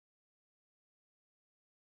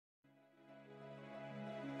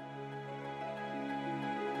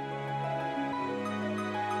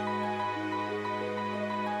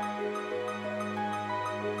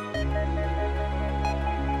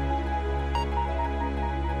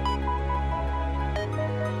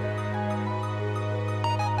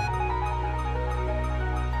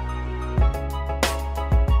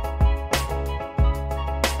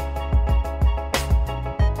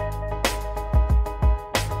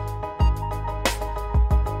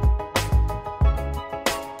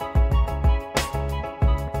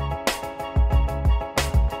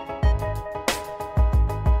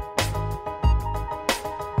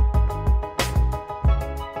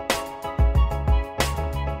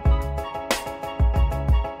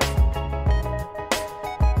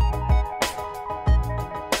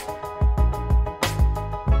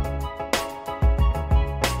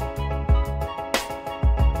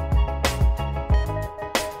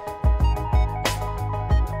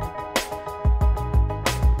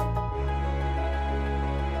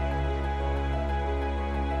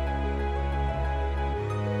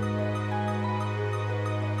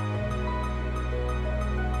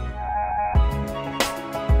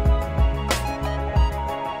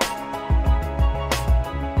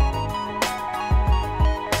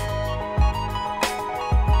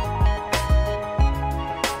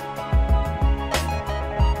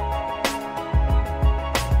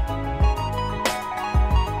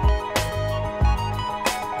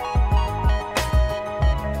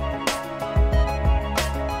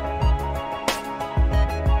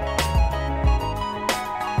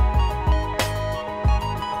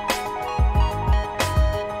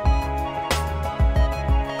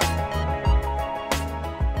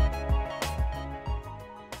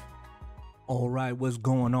right, what's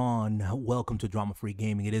going on? Welcome to Drama Free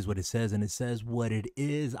Gaming. It is what it says, and it says what it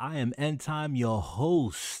is. I am End Time, your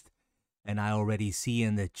host, and I already see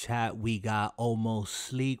in the chat we got Almost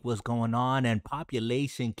Sleek. What's going on? And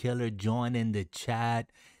Population Killer joining the chat.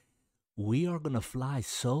 We are gonna fly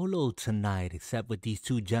solo tonight, except with these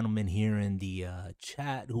two gentlemen here in the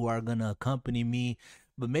chat who are gonna accompany me.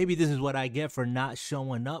 But maybe this is what I get for not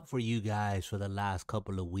showing up for you guys for the last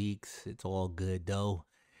couple of weeks. It's all good though.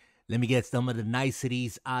 Let me get some of the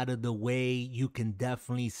niceties out of the way. You can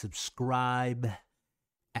definitely subscribe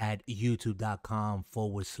at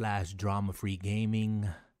youtube.com/drama free gaming.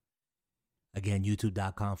 Again,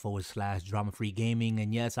 youtube.com/drama free gaming.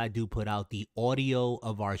 And yes, I do put out the audio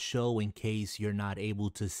of our show in case you're not able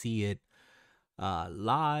to see it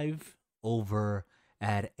live over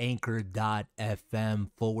at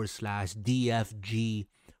anchor.fm/DFG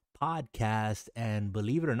podcast. And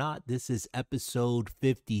believe it or not, this is episode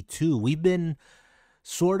 52. We've been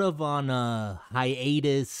sort of on a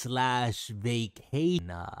hiatus /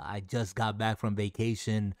 vacation. I just got back from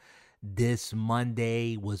vacation this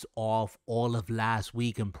Monday, was off all of last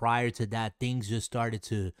week, and prior to that, things just started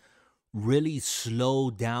to really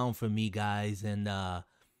slow down for me, guys, and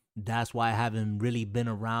that's why I haven't really been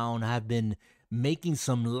around. I've been making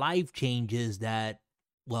some life changes that,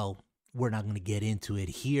 well, we're not going to get into it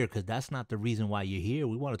here because that's not the reason why you're here.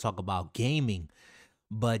 We want to talk about gaming.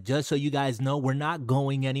 But just so you guys know, we're not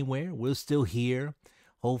going anywhere. We're still here.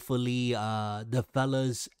 Hopefully, the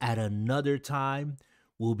fellas at another time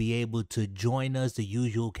will be able to join us, the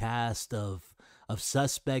usual cast of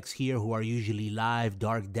suspects here who are usually live,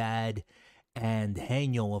 Dark Dad and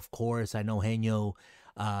Henyo, of course. I know Henyo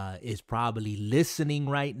is probably listening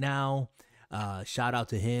right now. Shout out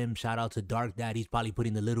to him. Shout out to Dark Dad. He's probably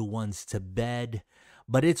putting the little ones to bed.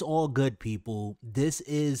 But it's all good, people. This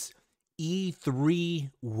is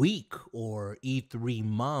E3 week or E3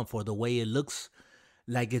 month, or the way it looks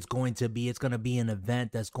like it's going to be. It's going to be an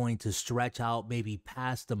event that's going to stretch out maybe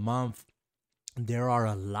past a month. There are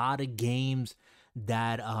a lot of games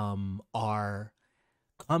that are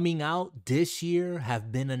coming out this year,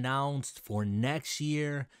 have been announced for next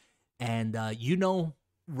year. And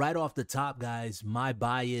right off the top, guys, my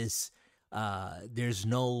bias, there's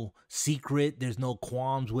no secret, there's no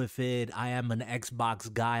qualms with it. I am an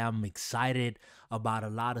Xbox guy. I'm excited about a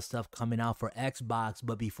lot of stuff coming out for Xbox.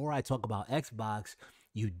 But before I talk about Xbox,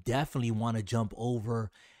 you definitely want to jump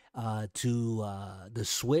over to the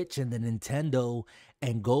Switch and the Nintendo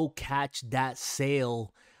and go catch that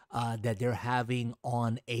sale that they're having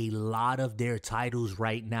on a lot of their titles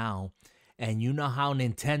right now. And you know how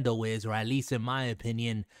Nintendo is, or at least in my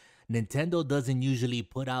opinion, Nintendo doesn't usually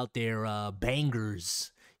put out their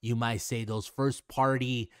bangers, you might say, those first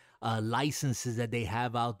party licenses that they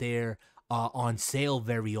have out there on sale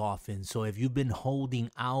very often. So if you've been holding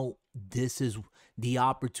out, this is the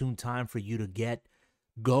opportune time for you to get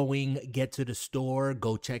going, get to the store,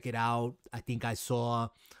 go check it out. I think I saw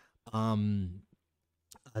a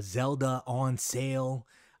Zelda on sale,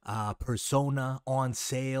 Persona on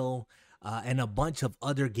sale, and a bunch of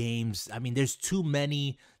other games. I mean, there's too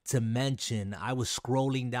many to mention. I was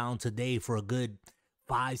scrolling down today for a good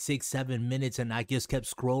 5, 6, 7 minutes, and I just kept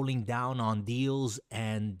scrolling down on deals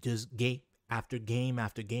and just game after game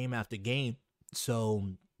after game after game.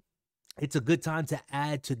 So it's a good time to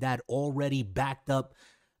add to that already backed up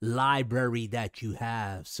library that you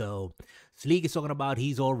have. So Sleek is talking about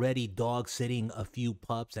he's already dog sitting a few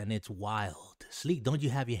pups, and it's wild. Sleek, don't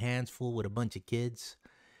you have your hands full with a bunch of kids?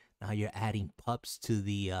 Now you're adding pups to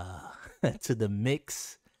the to the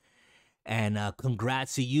mix. And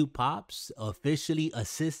congrats to you, Pops. Officially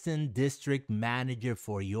assistant district manager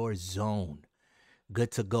for your zone.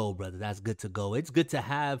 Good to go, brother. That's good to go. It's good to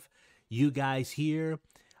have you guys here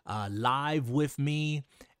live with me.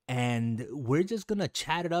 And we're just going to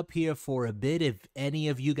chat it up here for a bit. If any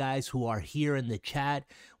of you guys who are here in the chat,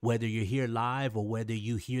 whether you're here live or whether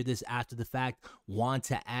you hear this after the fact, want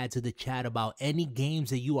to add to the chat about any games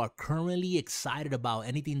that you are currently excited about,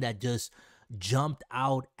 anything that just jumped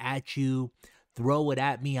out at you, throw it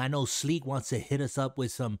at me. I know Sleek wants to hit us up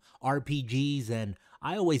with some RPGs, and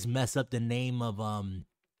I always mess up the name of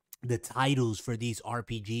the titles for these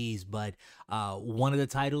RPGs, but one of the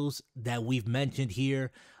titles that we've mentioned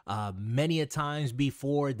here many a times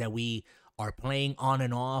before that we are playing on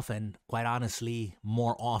and off, and quite honestly,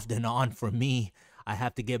 more off than on for me. I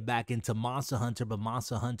have to get back into Monster Hunter, but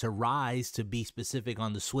Monster Hunter Rise, to be specific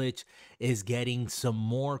on the Switch, is getting some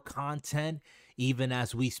more content. Even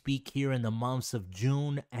as we speak here in the months of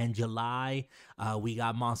June and July, we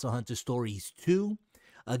got Monster Hunter Stories 2.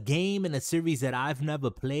 a game and a series that I've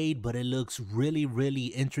never played, but it looks really, really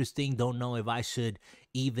interesting. Don't know if I should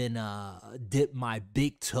even dip my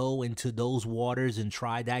big toe into those waters and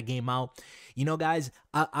try that game out. You know, guys,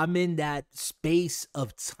 I'm in that space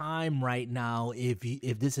of time right now.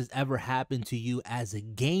 If this has ever happened to you as a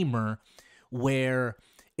gamer, where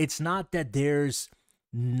it's not that there's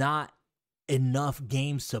not enough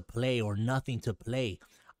games to play or nothing to play.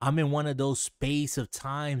 I'm in one of those space of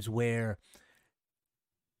times where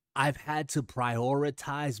I've had to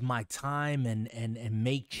prioritize my time and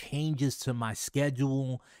make changes to my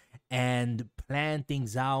schedule and plan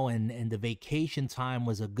things out, and the vacation time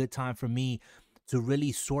was a good time for me to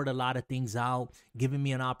really sort a lot of things out, giving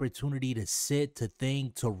me an opportunity to sit, to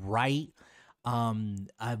think, to write. I'm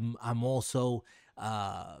also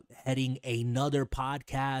heading another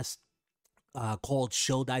podcast called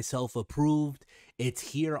Show Thyself Approved. It's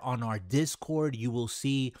here on our Discord. You will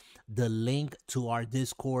see the link to our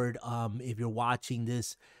Discord. If you're watching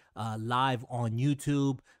this live on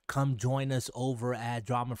YouTube, come join us over at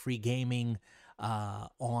Drama Free Gaming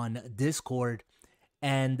on Discord.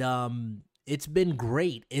 And it's been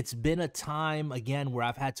great. It's been a time, again, where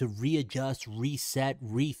I've had to readjust, reset,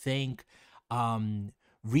 rethink,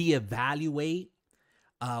 reevaluate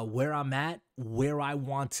where I'm at, where I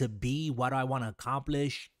want to be, what I want to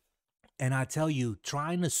accomplish. And I tell you,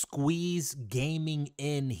 trying to squeeze gaming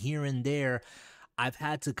in here and there, I've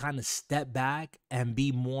had to kind of step back and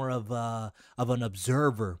be more of an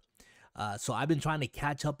observer. So I've been trying to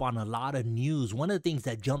catch up on a lot of news. One of the things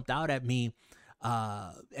that jumped out at me,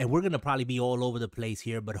 and we're gonna probably be all over the place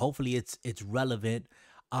here, but hopefully it's relevant.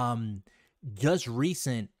 Just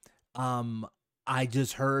recent, I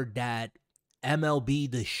just heard that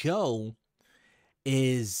MLB The Show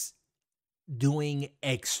is doing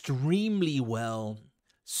extremely well,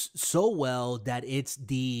 so well that it's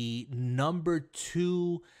the number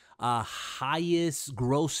 2 highest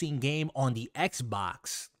grossing game on the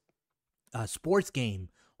Xbox, sports game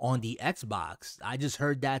on the Xbox. I just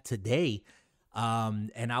heard that today,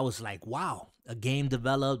 and I was like, wow, a game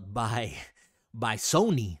developed by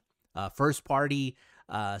Sony, first party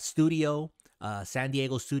studio. San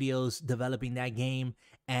Diego Studios developing that game,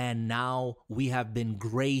 and now we have been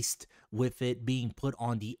graced with it being put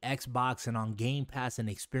on the Xbox and on Game Pass and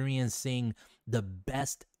experiencing the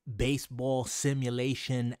best baseball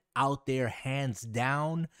simulation out there, hands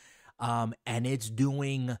down. And it's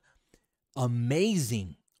doing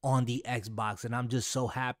amazing on the Xbox, and I'm just so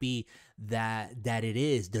happy that it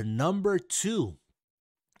is the number 2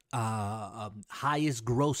 highest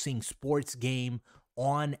grossing sports game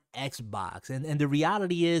on Xbox. And the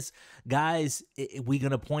reality is, guys, we're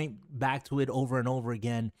going to point back to it over and over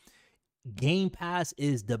again. Game Pass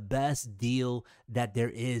is the best deal that there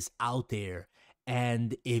is out there.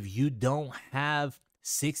 And if you don't have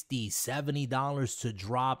 $60, $70 to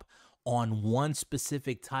drop on one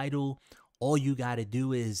specific title, all you got to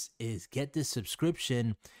do is get this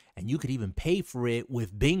subscription, and you could even pay for it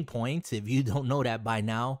with Bing points if you don't know that by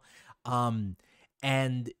now.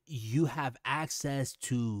 And you have access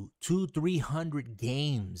to 200-300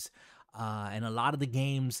 games, and a lot of the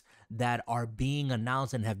games that are being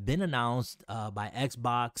announced and have been announced by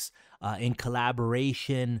Xbox in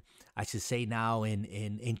collaboration, I should say now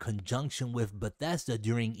in conjunction with Bethesda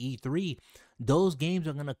during E3. Those games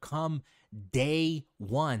are going to come day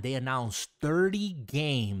one. They announced 30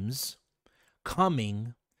 games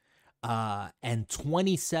coming, and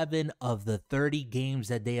 27 of the 30 games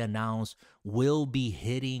that they announced will be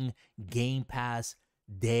hitting Game Pass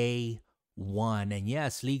day one. And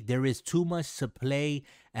yes, League, there is too much to play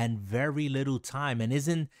and very little time. And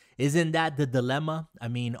isn't that the dilemma? I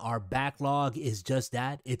mean, our backlog is just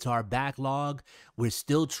that. It's our backlog. We're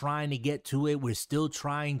still trying to get to it. We're still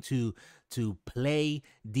trying to play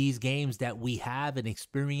these games that we have and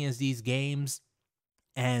experience these games.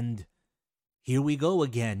 And here we go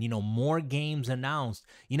again, more games announced.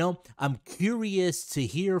 I'm curious to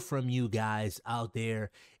hear from you guys out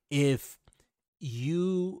there if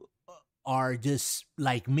you are just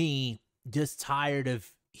like me, just tired of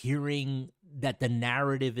hearing that the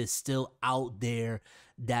narrative is still out there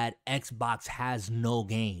that Xbox has no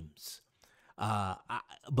games.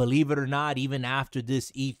 Believe it or not, even after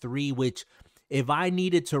this E3, which if I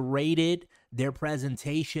needed to rate it, their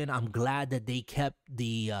presentation, I'm glad that they kept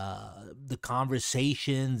the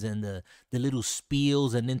conversations and the little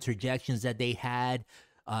spiels and interjections that they had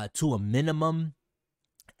to a minimum,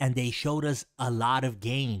 and they showed us a lot of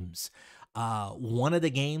games. One of the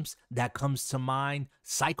games that comes to mind,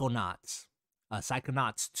 Psychonauts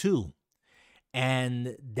 2,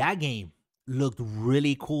 and that game looked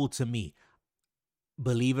really cool to me.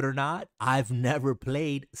 believe it or not, I've never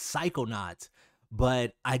played Psychonauts,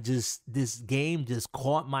 but this game just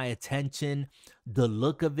caught my attention. The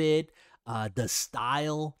look of it, the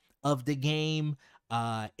style of the game,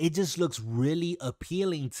 it just looks really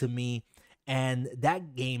appealing to me. And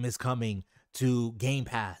that game is coming to Game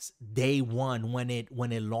Pass day one when it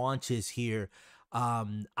launches here.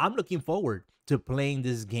 I'm looking forward to playing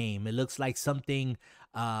this game. It looks like something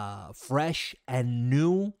fresh and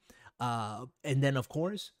new. And then, of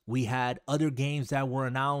course, we had other games that were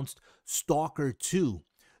announced. Stalker 2.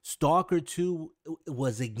 Stalker 2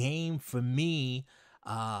 was a game for me.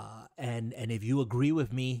 And if you agree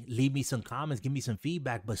with me, leave me some comments, give me some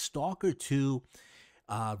feedback. But Stalker 2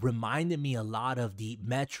 reminded me a lot of the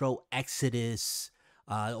Metro Exodus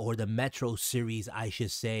or the Metro series, I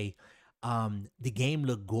should say. The game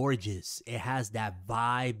looked gorgeous. It has that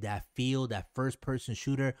vibe, that feel, that first person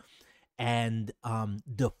shooter. And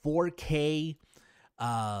the 4K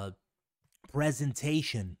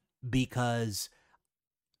presentation, because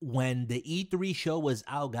when the E3 show was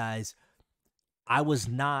out, guys, I was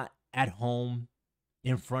not at home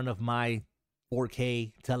in front of my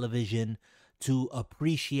 4K television to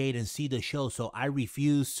appreciate and see the show. So I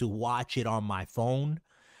refused to watch it on my phone.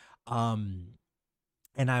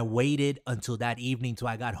 And I waited until that evening till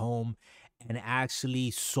I got home and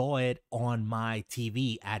actually saw it on my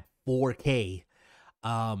TV at 4K.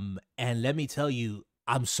 And let me tell you,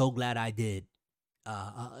 I'm so glad I did.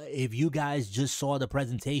 If you guys just saw the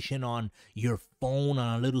presentation on your phone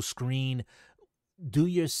on a little screen, do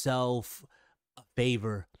yourself a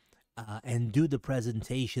favor and do the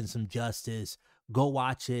presentation some justice. Go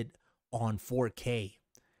watch it on 4K.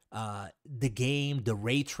 The game, the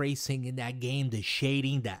ray tracing in that game, the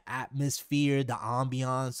shading, the atmosphere, the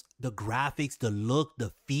ambiance, the graphics, the look,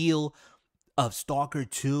 the feel of Stalker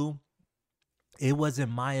 2. It was, in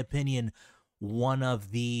my opinion, one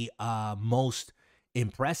of the most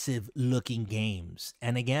impressive looking games.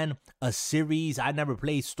 And again, a series. I never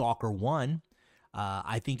played Stalker 1.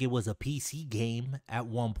 I think it was a PC game at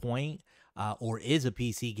one point, or is a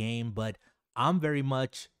PC game, but I'm very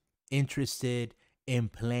much interested in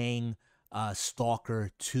playing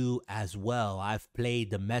Stalker 2 as well. I've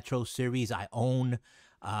played the Metro series. I own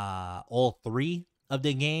all three of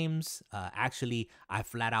the games. Actually, I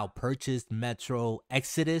flat out purchased Metro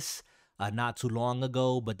Exodus not too long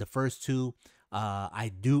ago, but the first two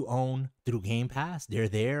I do own through Game Pass. They're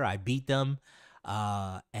there. I beat them.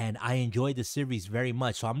 And I enjoyed the series very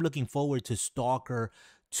much. So I'm looking forward to Stalker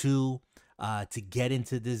 2 to get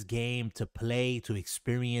into this game, to play, to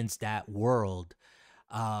experience that world.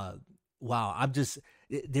 Wow,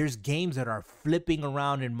 there's games that are flipping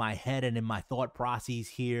around in my head and in my thought processes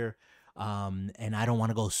here. And I don't want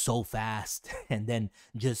to go so fast and then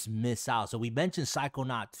just miss out. So we mentioned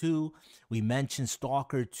Psychonaut 2, we mentioned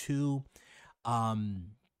Stalker 2.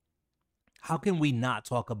 How can we not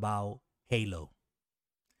talk about Halo?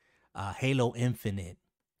 Halo Infinite,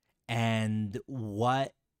 and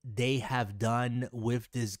what they have done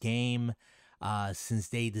with this game since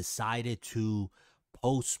they decided to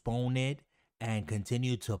postpone it and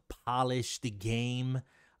continue to polish the game.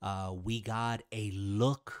 We got a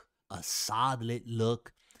solid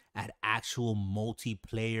look at actual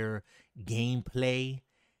multiplayer gameplay.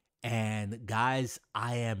 And guys,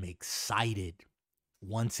 I am excited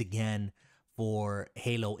once again for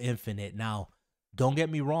Halo Infinite. Now, don't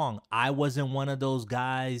get me wrong, I wasn't one of those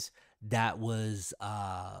guys that was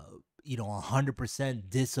 100%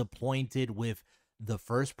 disappointed with the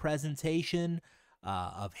first presentation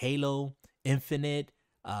of Halo Infinite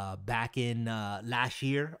back in last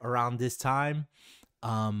year around this time.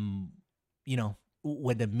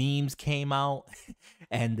 When the memes came out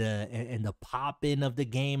and the pop in of the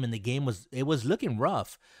game, and the game was looking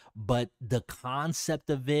rough, but the concept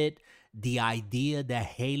of it, the idea that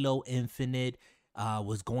Halo Infinite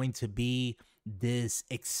was going to be this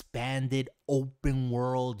expanded open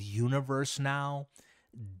world universe now,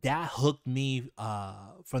 that hooked me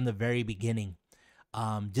from the very beginning.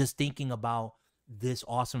 Just thinking about this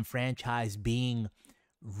awesome franchise being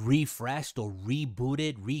refreshed or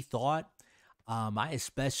rebooted, rethought. I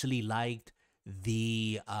especially liked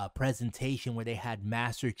the presentation where they had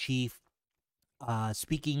Master Chief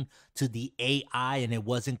speaking to the AI, and it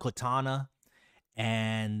wasn't Cortana,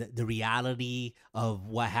 and the reality of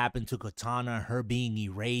what happened to Cortana, her being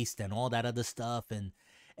erased and all that other stuff, and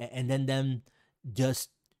then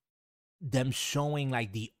them showing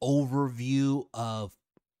like the overview of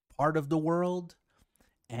part of the world.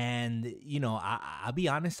 And I'll be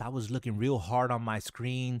honest, I was looking real hard on my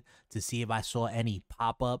screen to see if I saw any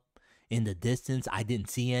pop up in the distance. I didn't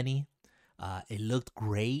see any. It looked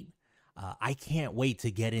great. I can't wait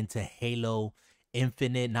to get into Halo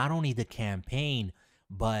Infinite, not only the campaign,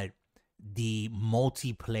 but the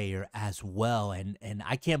multiplayer as well. And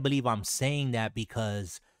I can't believe I'm saying that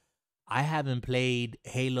because I haven't played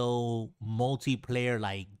Halo multiplayer,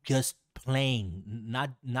 like just playing,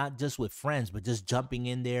 not just with friends, but just jumping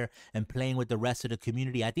in there and playing with the rest of the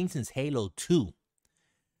community. I think since Halo 2.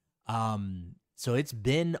 So it's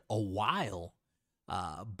been a while.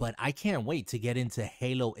 But I can't wait to get into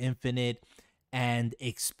Halo Infinite and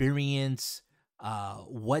experience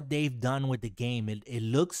what they've done with the game. It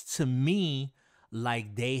looks to me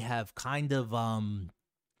like they have kind of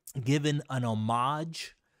given an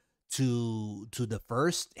homage to the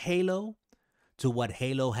first Halo, to what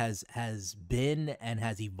Halo has been and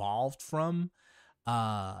has evolved from.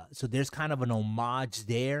 So there's kind of an homage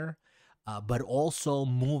there, but also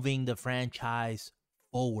moving the franchise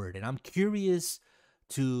forward. And I'm curious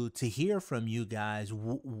to hear from you guys.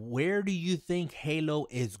 Where do you think Halo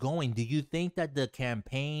is going? Do you think that the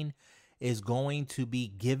campaign is going to be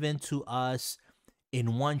given to us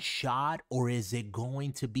in one shot, or is it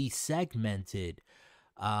going to be segmented?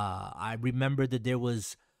 I remember that there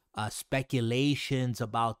was speculations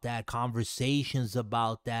about that, conversations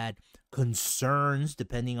about that, concerns,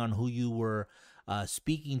 depending on who you were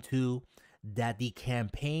speaking to, that the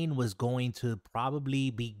campaign was going to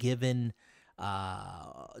probably be given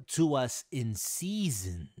to us in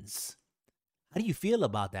seasons. How do you feel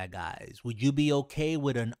about that, guys? Would you be okay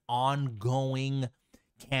with an ongoing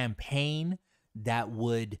campaign that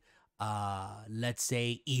would, let's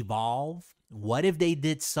say, evolve? What if they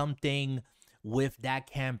did something with that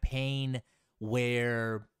campaign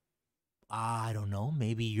where, I don't know,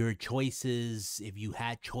 maybe your choices, if you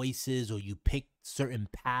had choices or you picked certain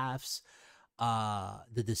paths,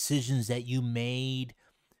 the decisions that you made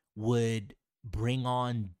would bring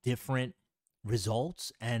on different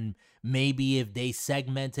results? And maybe if they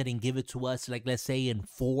segment it and give it to us, like let's say in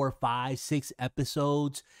 4, 5, 6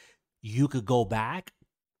 episodes, you could go back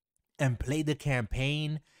and play the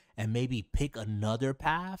campaign and maybe pick another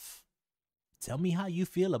path. Tell me how you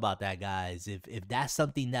feel about that, guys. If that's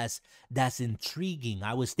something that's intriguing.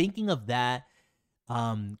 I was thinking of that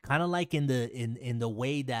kind of like in the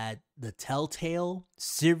way that the Telltale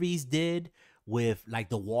series did with like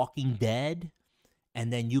The Walking Dead,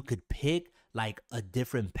 and then you could pick like a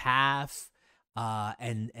different path,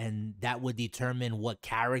 and that would determine what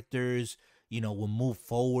characters will move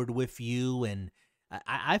forward with you. And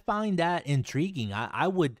I find that intriguing. I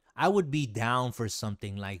would be down for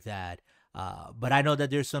something like that. But I know that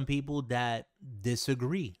there's some people that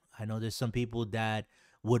disagree. I know there's some people that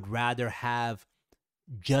would rather have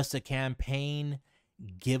just a campaign,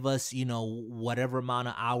 give us whatever amount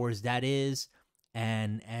of hours that is,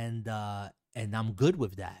 and I'm good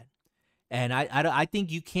with that. And I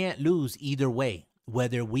think you can't lose either way,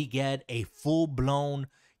 whether we get a full blown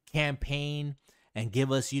campaign and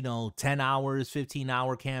give us 10 hours,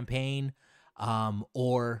 15-hour campaign,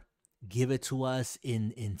 or give it to us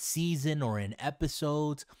in season or in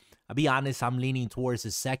episodes. I'll be honest, I'm leaning towards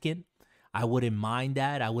the second. I wouldn't mind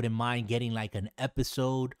that. I wouldn't mind getting like an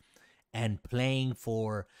episode and playing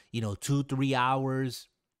for 2-3 hours,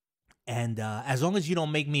 and as long as you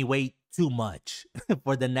don't make me wait too much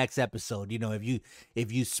for the next episode.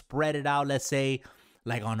 If you spread it out, let's say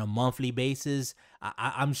like on a monthly basis,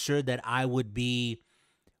 I'm sure that I would be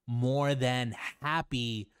more than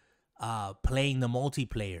happy playing the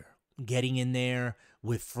multiplayer, getting in there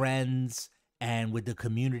with friends and with the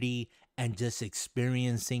community and just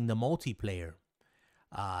experiencing the multiplayer.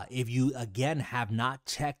 If you again have not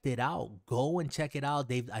checked it out, go and check it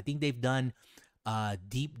out. I think they've done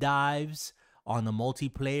deep dives on the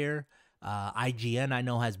multiplayer. IGN, I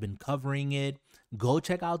know, has been covering it. Go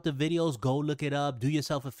check out the videos. Go look it up. Do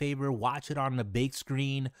yourself a favor. Watch it on the big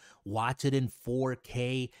screen. Watch it in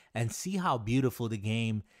 4K and see how beautiful the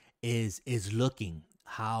game is looking.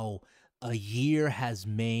 How a year has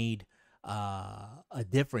made a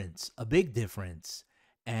difference, a big difference.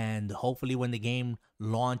 And hopefully when the game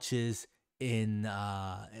launches in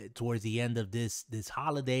towards the end of this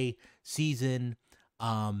holiday season,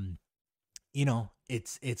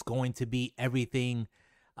 it's going to be everything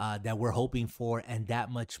that we're hoping for and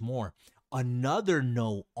that much more. Another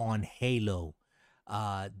note on Halo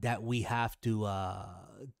that we have to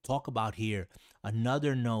talk about here,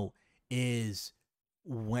 another note is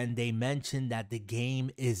when they mentioned that the game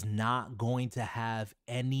is not going to have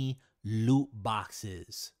any loot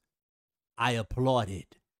boxes. I applauded.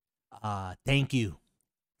 Thank you.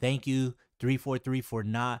 Thank you, 343, for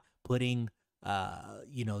not putting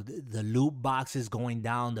the loot boxes going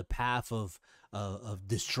down the path of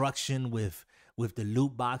destruction with with the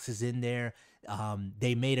loot boxes in there.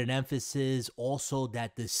 They made an emphasis also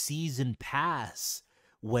that the season pass,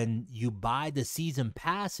 when you buy the season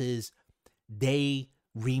passes, they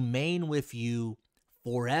remain with you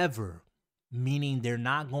forever, meaning they're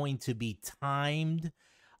not going to be timed.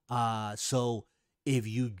 So if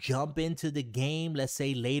you jump into the game, let's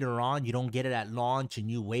say later on, you don't get it at launch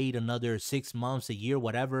and you wait another 6 months, a year,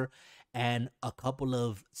 whatever, and a couple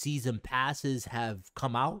of season passes have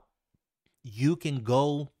come out, you can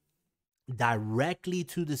go directly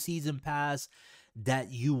to the season pass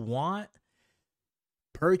that you want,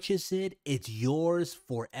 purchase it, it's yours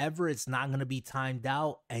forever, it's not going to be timed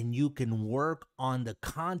out, and you can work on the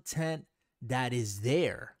content that is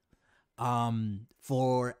there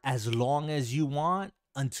for as long as you want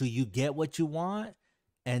until you get what you want,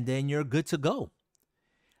 and then you're good to go.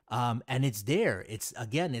 And it's there. It's,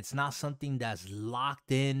 again, it's not something that's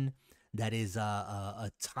locked in, that is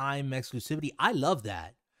a time exclusivity. I love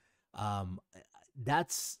that.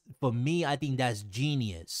 That's, for me, I think that's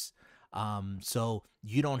genius. So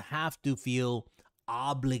you don't have to feel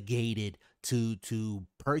obligated to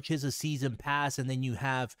purchase a season pass, and then you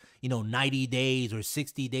have 90 days or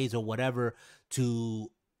 60 days or whatever to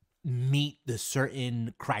meet the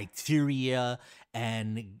certain criteria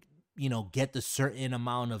and get the certain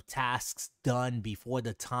amount of tasks done before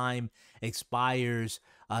the time expires,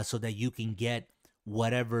 so that you can get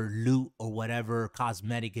whatever loot or whatever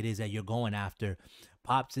cosmetic it is that you're going after.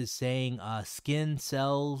 Pops is saying skin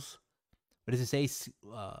cells, what does it say?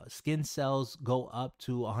 Skin cells go up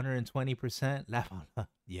to 120%.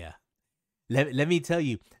 Yeah. Let me tell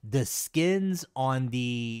you, the skins on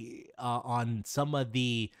the on some of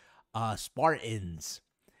the Spartans,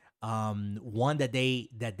 one that they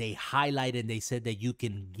highlighted, they said that you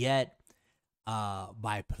can get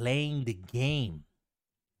by playing the game,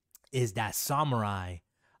 is that samurai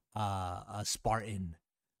Spartan.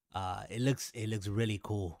 It looks really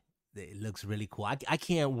cool. It looks really cool. I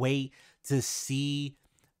can't wait to see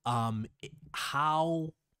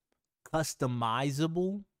how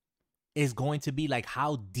customizable is going to be. Like,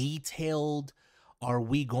 how detailed are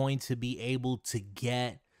we going to be able to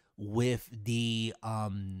get with the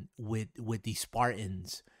with the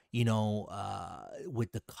Spartans,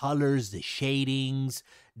 with the colors, the shadings,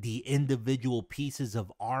 the individual pieces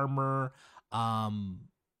of armor. My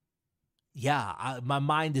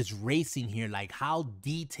mind is racing here. Like, how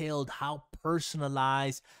detailed, how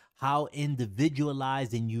personalized, how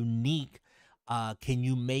individualized and unique can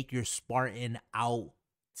you make your Spartan out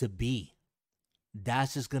to be?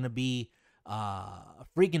 That's just gonna be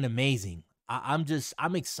freaking amazing. I'm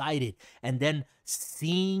excited. And then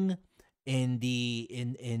seeing in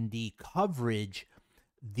the coverage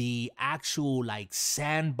the actual like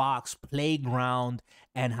sandbox playground,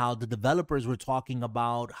 and how the developers were talking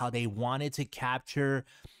about how they wanted to capture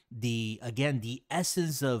the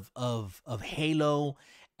essence of Halo,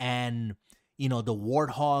 and the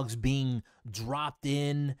warthogs being dropped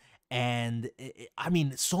in, and I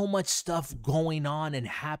mean, so much stuff going on and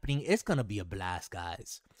happening. It's gonna be a blast,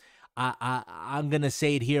 guys. I'm gonna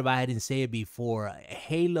say it here, but I didn't say it before.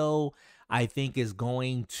 Halo, I think, is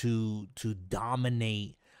going to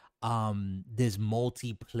dominate this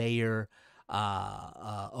multiplayer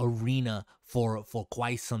arena for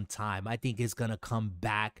quite some time. I think it's gonna come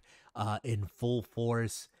back in full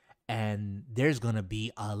force, and there's gonna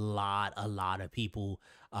be a lot of people,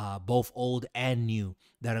 both old and new,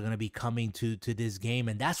 that are gonna be coming to this game,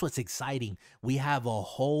 and that's what's exciting. We have a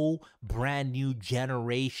whole brand new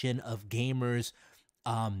generation of gamers,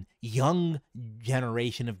 young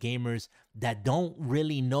generation of gamers that don't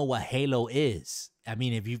really know what Halo is. I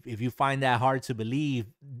mean, if you find that hard to believe,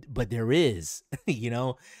 but there is,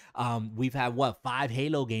 we've had 5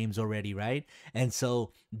 Halo games already, right? And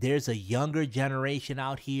so there's a younger generation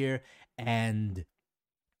out here, and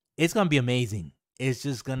it's gonna be amazing. It's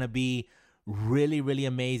just gonna be really, really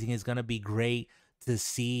amazing. It's gonna be great to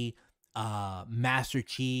see Master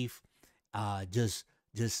Chief just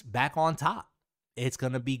back on top. It's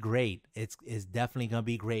gonna be great. It's definitely gonna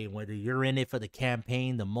be great. Whether you're in it for the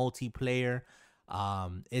campaign, the multiplayer,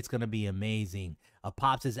 it's gonna be amazing.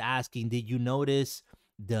 Pops is asking, did you notice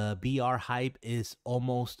the BR hype is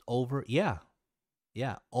almost over? Yeah,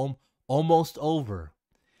 almost over.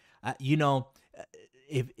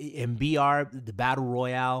 If in BR, the battle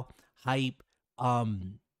royale hype, I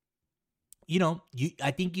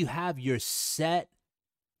think you have your set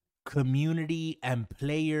community and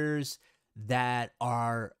players that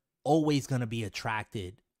are always going to be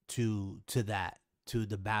attracted to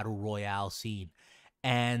the battle royale scene.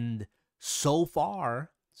 And so far,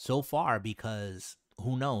 because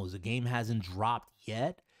who knows, the game hasn't dropped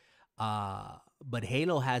yet, But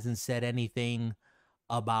Halo hasn't said anything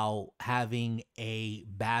about having a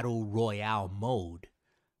battle royale mode.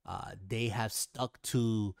 They have stuck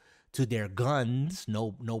to their guns,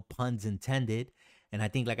 no puns intended. And I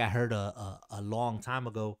think, like I heard a long time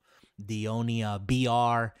ago, the only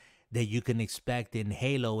BR that you can expect in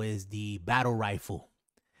Halo is the battle rifle.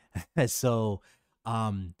 So,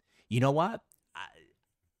 um, you know what?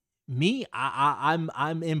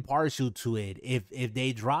 I'm impartial to it. If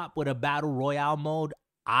they drop with a battle royale mode,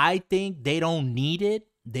 I think they don't need it.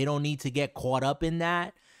 They don't need to get caught up in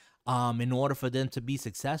that. In order for them to be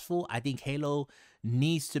successful, I think Halo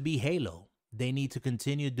needs to be Halo. They need to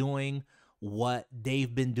continue doing what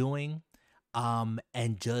they've been doing,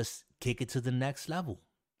 and just kick it to the next level.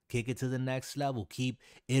 Kick it to the next level. Keep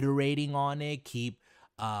iterating on it. Keep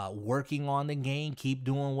working on the game. Keep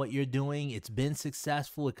doing what you're doing. It's been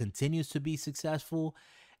successful. It continues to be successful,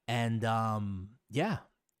 and yeah,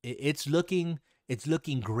 it's looking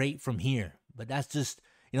great from here. But that's just,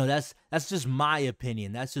 that's just my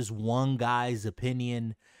opinion. That's just one guy's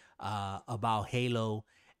opinion about Halo.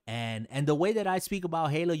 And the way that I speak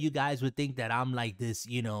about Halo, you guys would think that I'm like this,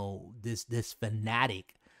 this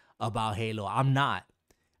fanatic about Halo. I'm not.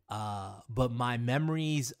 But my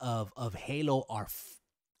memories of Halo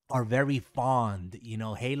are very fond.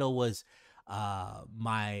 Halo was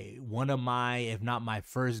my one of my, if not my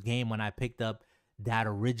first game when I picked up that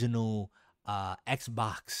original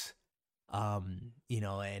Xbox. And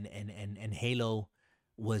Halo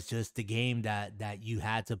was just the game that you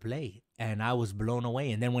had to play, and I was blown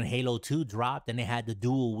away. And then when Halo 2 dropped and they had the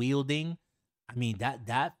dual wielding, I mean,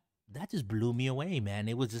 that just blew me away, man.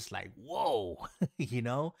 It was just like, whoa. you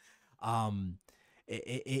know um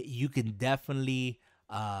you can definitely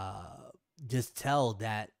uh just tell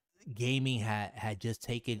that gaming had just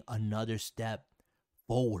taken another step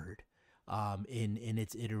forward in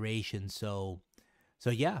its iteration. So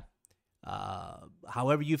yeah,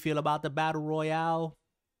 however you feel about the battle royale,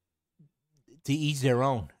 to each their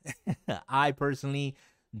own. I personally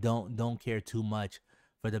don't care too much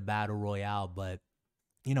for the battle royale, but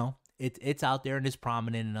it's out there and it's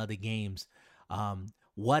prominent in other games.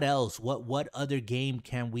 What else? What other game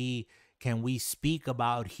can we speak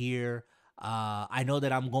about here? I know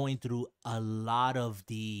that I'm going through a lot of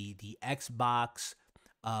the Xbox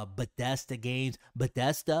Bethesda games.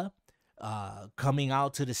 Bethesda coming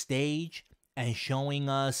out to the stage and showing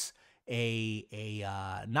us a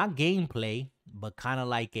not gameplay, but kind of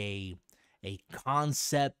like a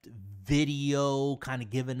concept video, kind of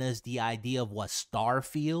giving us the idea of what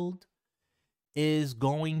Starfield is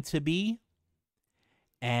going to be.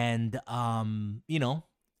 And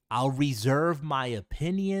I'll reserve my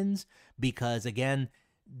opinions because, again,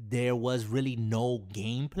 there was really no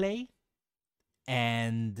gameplay.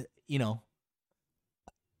 And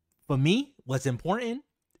for me, what's important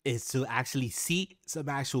is to actually see some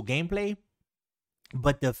actual gameplay.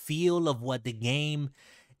 But the feel of what the game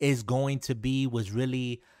is going to be was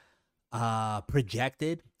really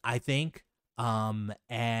projected, I think.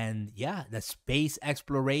 And yeah, the space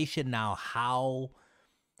exploration. Now, how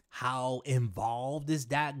involved is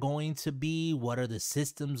that going to be? What are the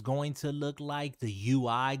systems going to look like? The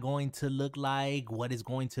UI going to look like? What is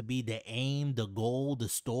going to be the aim, the goal, the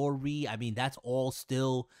story? I mean, that's all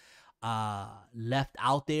still left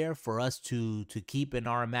out there for us to keep in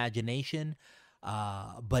our imagination.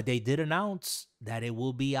 But they did announce that it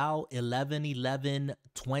will be out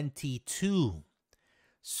 11/11/22.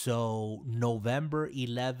 So November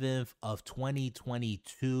 11th of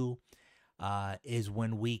 2022 is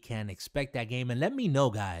when we can expect that game. And let me know,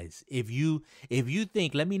 guys, if you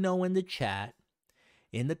think, let me know in the chat,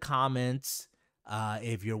 in the comments,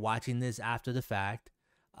 if you're watching this after the fact.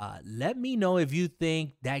 Let me know if you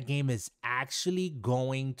think that game is actually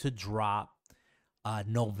going to drop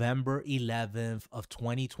November 11th of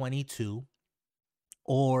 2022,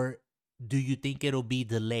 or do you think it'll be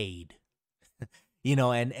delayed?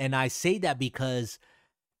 And I say that because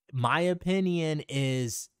my opinion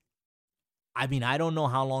is, I mean, I don't know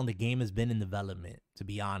how long the game has been in development, to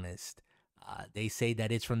be honest. They say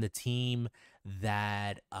that it's from the team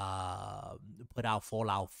that put out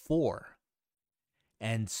Fallout 4.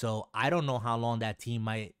 And so I don't know how long that team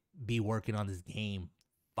might be working on this game.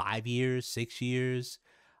 5 years, 6 years?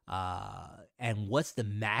 And what's the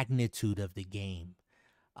magnitude of the game?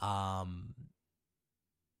 Um,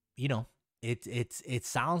 it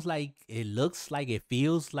sounds like, it looks like, it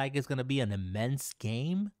feels like it's gonna be an immense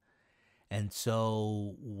game. And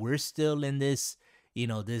so we're still in this,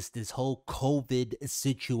 this whole COVID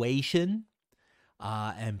situation.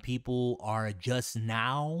 And people are just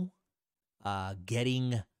now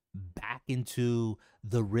getting back back into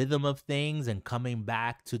the rhythm of things and coming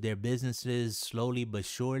back to their businesses slowly but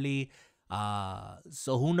surely.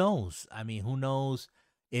 So who knows? I mean, who knows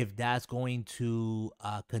if that's going to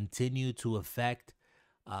continue to affect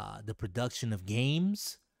the production of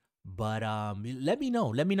games. But let me know.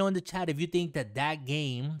 Let me know in the chat if you think that that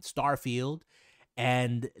game, Starfield,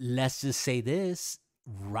 and let's just say this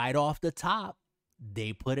right off the top,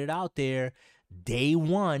 they put it out there day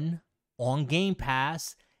one on Game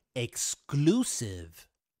Pass, exclusive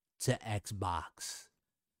to Xbox.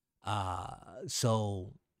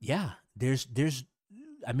 So yeah, there's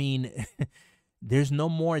I mean, there's no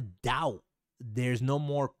more doubt. There's no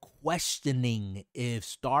more questioning if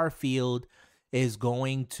Starfield is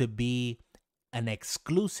going to be an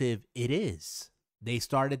exclusive. It is. They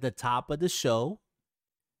started the top of the show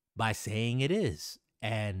by saying it is.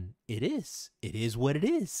 And it is. It is what it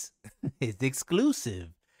is. It's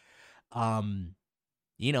exclusive. Um,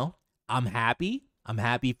 you know, I'm happy. I'm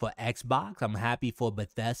happy for Xbox. I'm happy for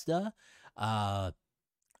Bethesda. I'm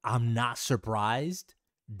not surprised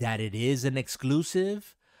that it is an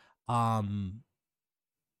exclusive. But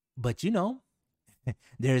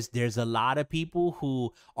there's a lot of people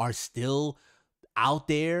who are still out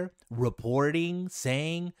there reporting,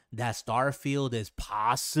 saying that Starfield is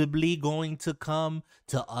possibly going to come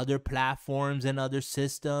to other platforms and other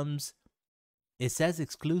systems. It says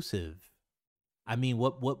exclusive. I mean,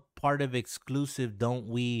 what part of exclusive don't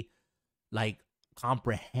we like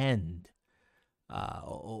comprehend?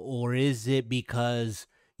 Or is it because,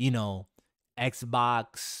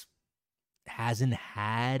 Xbox hasn't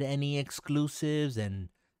had any exclusives, and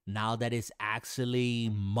now that it's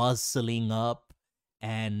actually muscling up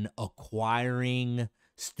and acquiring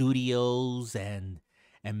studios and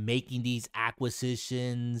making these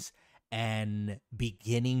acquisitions and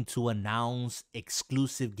beginning to announce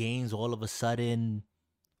exclusive games, all of a sudden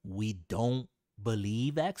we don't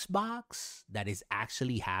believe Xbox that is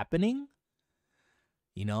actually happening?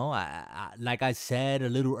 Like I said a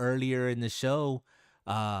little earlier in the show,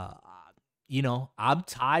 I'm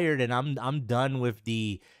tired and I'm done with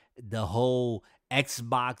the whole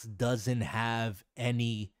Xbox doesn't have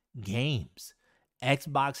any games.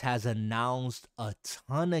 Xbox has announced a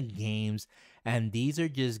ton of games, and these are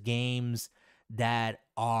just games that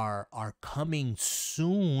are coming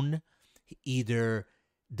soon, either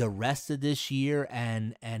the rest of this year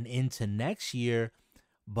and into next year.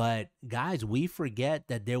 But guys, we forget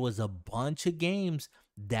that there was a bunch of games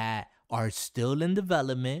that are still in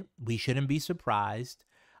development. We shouldn't be surprised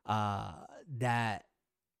that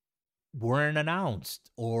weren't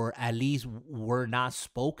announced, or at least were not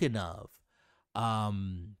spoken of.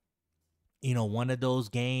 One of those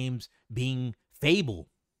games being Fable.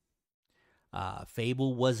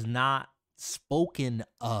 Fable was not spoken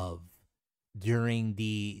of during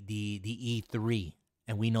the E3,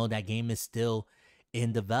 and we know that game is still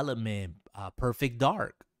in development. Perfect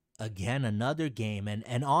Dark, again, another game,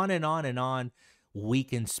 and on and on and on. We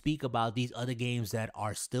can speak about these other games that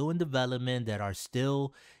are still in development, that are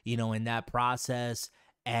still, in that process.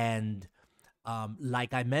 And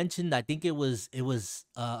like I mentioned, I think it was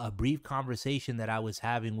a brief conversation that I was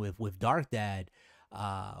having with Dark Dad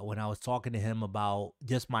when I was talking to him about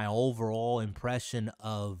just my overall impression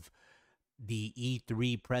of the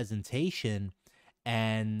E3 presentation.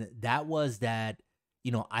 And that was that,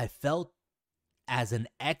 I felt as an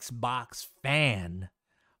Xbox fan,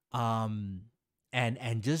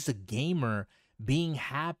 and just a gamer, being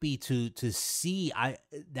happy to see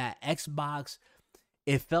that Xbox,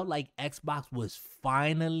 it felt like Xbox was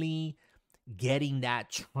finally getting that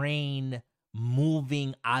train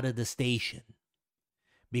moving out of the station.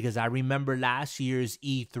 Because I remember last year's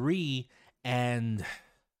E3, and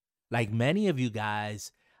like many of you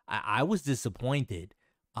guys, I was disappointed.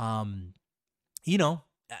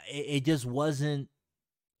 It just wasn't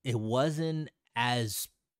as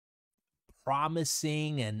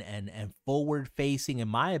promising and forward facing, in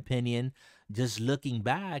my opinion, just looking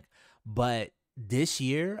back. But this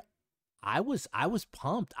year, I was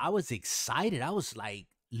pumped. I was excited. I was like,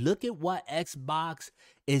 look at what Xbox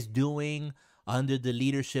is doing under the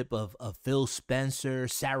leadership of Phil Spencer,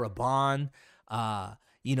 Sarah Bond.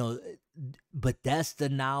 Bethesda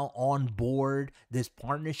now on board, this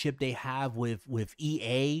partnership they have with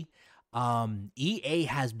EA. EA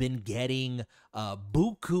has been getting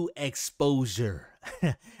buku exposure.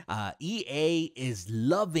 EA is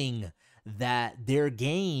loving that their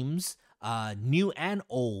games, new and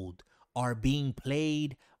old, are being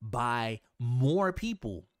played by more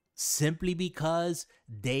people, simply because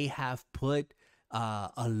they have put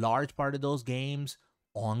a large part of those games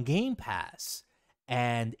on Game Pass.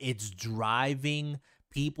 And it's driving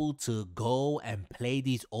people to go and play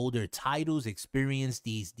these older titles, experience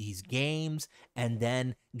these games, and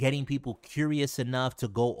then getting people curious enough to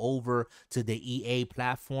go over to the EA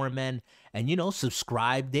platform and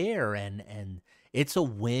subscribe there, and it's a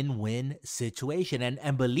win-win situation.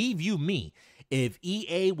 And believe you me, if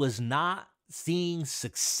EA was not seeing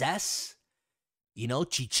success,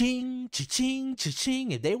 cha-ching, cha-ching,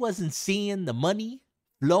 cha-ching, if they wasn't seeing the money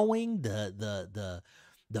flowing, the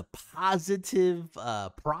positive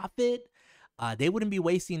profit, they wouldn't be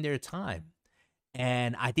wasting their time.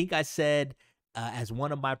 And I think I said as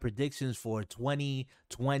one of my predictions for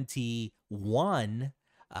 2021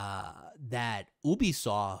 that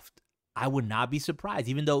Ubisoft, I would not be surprised,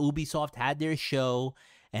 even though Ubisoft had their show.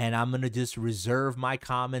 And I'm going to just reserve my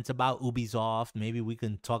comments about Ubisoft. Maybe we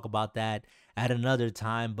can talk about that at another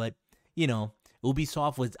time. But,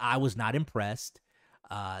 Ubisoft I was not impressed,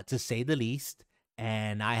 to say the least.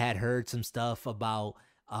 And I had heard some stuff about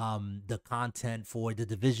the content for The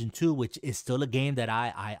Division 2, which is still a game that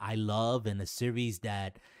I love, and a series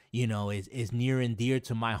that, is near and dear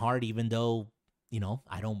to my heart, even though,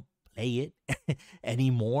 I don't play it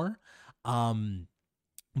anymore.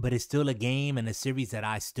 But it's still a game and a series that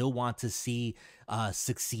I still want to see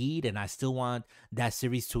succeed, and I still want that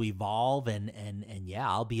series to evolve. And yeah,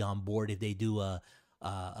 I'll be on board if they do a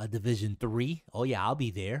Division 3. Oh yeah, I'll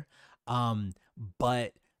be there.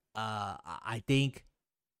 But I think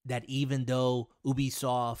that even though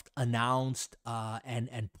Ubisoft announced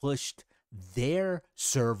and pushed their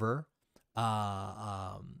server,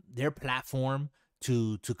 their platform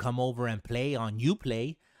to come over and play on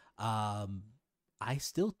Uplay, I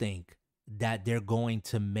still think that they're going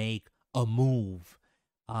to make a move,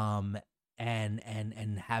 and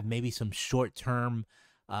have maybe some short term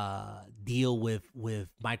deal with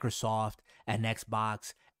Microsoft and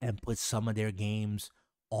Xbox, and put some of their games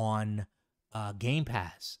on Game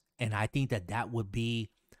Pass. And I think that would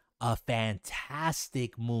be a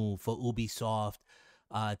fantastic move for Ubisoft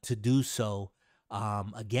to do so.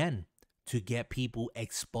 Again, to get people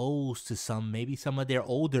exposed to maybe some of their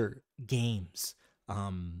older games.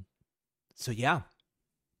 So yeah,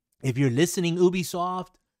 if you're listening,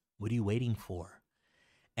 Ubisoft, what are you waiting for?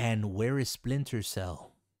 And where is Splinter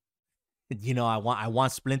Cell? I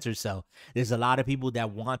want Splinter Cell. There's a lot of people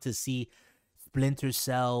that want to see Splinter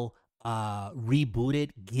Cell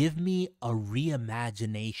rebooted. Give me a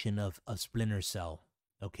reimagination of Splinter Cell,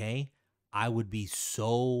 okay? I would be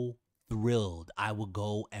so thrilled. I would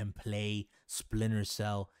go and play Splinter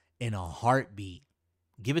Cell in a heartbeat.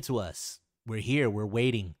 Give it to us. We're here. We're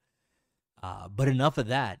waiting. But enough of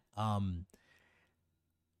that.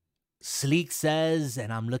 Sleek says,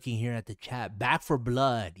 and I'm looking here at the chat, Back 4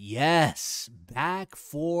 Blood. Yes, Back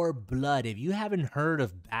 4 Blood. If you haven't heard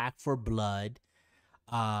of Back 4 Blood,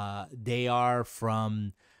 they are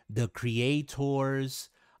from the creators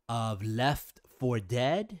of Left 4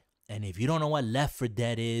 Dead. And if you don't know what Left 4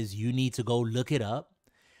 Dead is, you need to go look it up.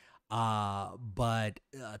 But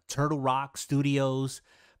Turtle Rock Studios,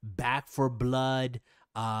 Back 4 Blood,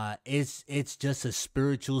 it's just a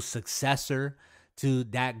spiritual successor to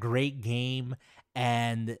that great game.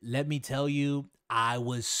 And let me tell you, I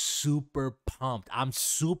was super pumped. I'm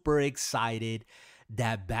super excited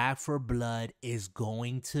that Back 4 Blood is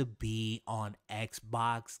going to be on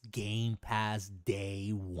Xbox Game Pass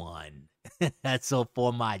day one. So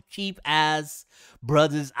for my cheap ass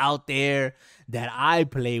brothers out there that I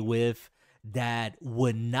play with that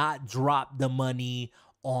would not drop the money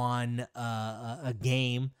on a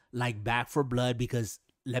game like Back 4 Blood, because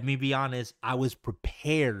let me be honest, I was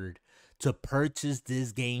prepared to purchase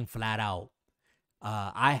this game flat out.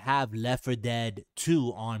 I have Left 4 Dead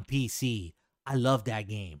 2 on PC. I love that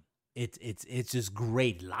game. It's just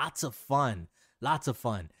great. Lots of fun.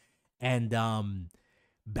 And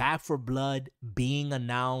Back 4 Blood being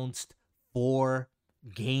announced for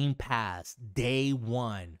Game Pass day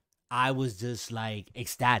one, I was just like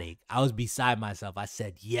ecstatic. I was beside myself. I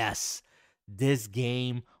said, yes, this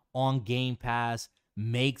game on Game Pass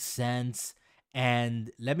makes sense.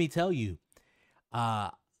 And let me tell you,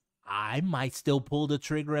 I might still pull the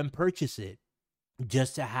trigger and purchase it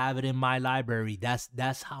just to have it in my library.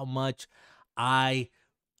 That's how much I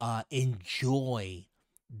enjoy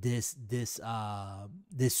this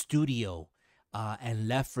studio and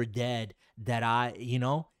Left 4 Dead, that I,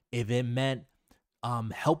 if it meant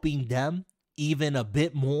helping them even a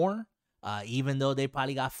bit more, even though they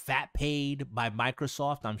probably got fat paid by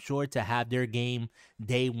Microsoft, I'm sure, to have their game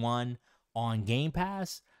day one on Game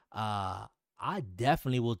Pass, I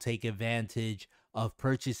definitely will take advantage of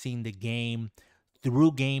purchasing the game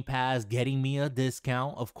through Game Pass, getting me a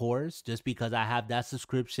discount, of course, just because I have that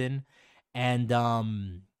subscription. And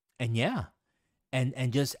and yeah,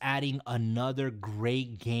 and just adding another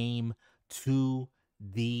great game to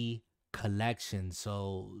the collection.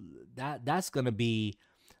 So that's gonna be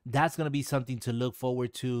something to look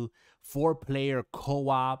forward to. 4-player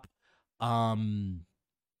co-op. Um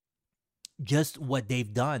just what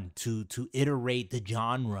they've done to iterate the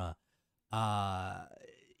genre, uh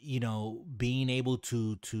being able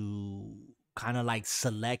to kind of like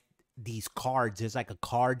select these cards. There's like a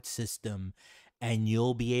card system, and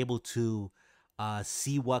you'll be able to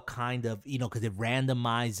see what kind of, because it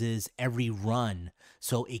randomizes every run,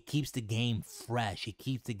 so it keeps the game fresh, it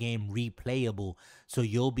keeps the game replayable. So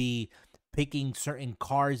you'll be picking certain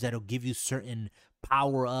cards that'll give you certain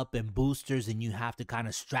power up and boosters, and you have to kind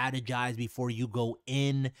of strategize before you go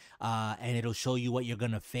in, and it'll show you what you're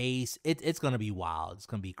gonna face. It's gonna be wild, it's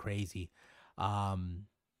gonna be crazy. Um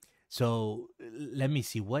so let me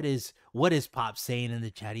see, what is Pop saying in the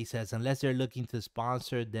chat. He says, unless they're looking to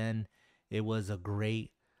sponsor, then it was a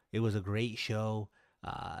great show.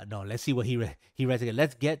 No, let's see what he writes again.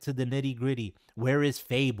 Let's get to the nitty gritty. Where is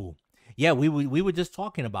Fable? Yeah, we were just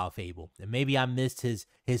talking about Fable, and maybe I missed his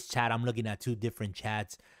chat. I'm looking at two different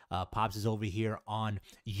chats. Pops is over here on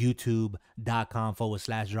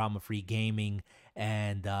youtube.com/drama free gaming,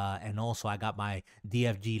 and also I got my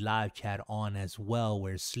DFG live chat on as well,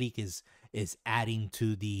 where Sleek is adding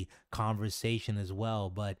to the conversation as well.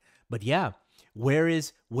 But yeah, where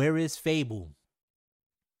is Fable?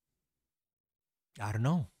 I don't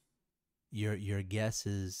know. Your guess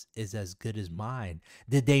is as good as mine.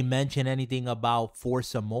 Did they mention anything about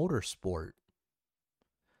Forza Motorsport?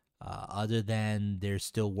 Other than they're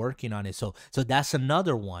still working on it. So that's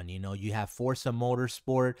another one. You have Forza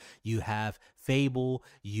Motorsport, you have Fable,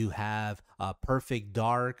 you have Perfect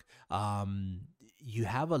Dark. You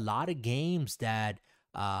have a lot of games that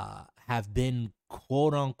have been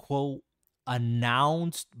quote unquote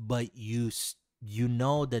announced, but you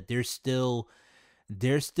know that they're still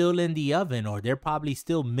in the oven, or they're probably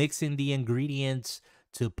still mixing the ingredients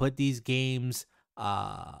to put these games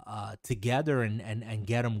together and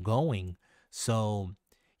get them going. So,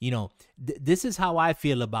 this is how I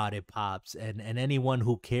feel about it, Pops, and anyone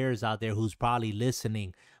who cares out there who's probably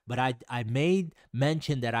listening. But I made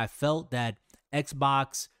mention that I felt that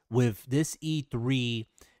Xbox with this E3,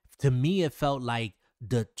 to me, it felt like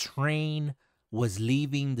the train was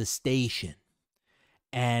leaving the station.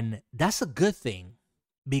 And that's a good thing,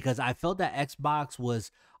 because I felt that Xbox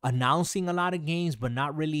was announcing a lot of games, but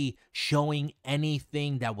not really showing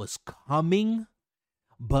anything that was coming.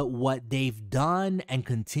 But what they've done and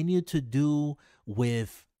continue to do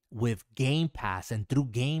with Game Pass, and through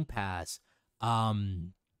Game Pass,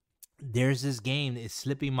 um, there's this game, it's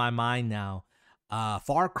slipping my mind now.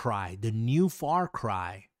 Far Cry, the new Far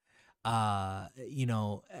Cry. That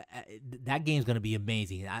game's gonna be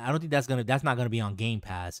amazing. I don't think that's not gonna be on Game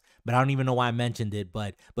Pass, but I don't even know why I mentioned it,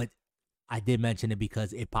 but I did mention it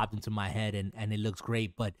because it popped into my head, and it looks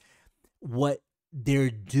great. But what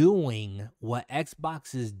what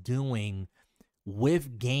Xbox is doing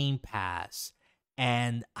with Game Pass,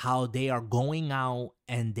 and how they are going out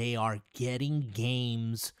and they are getting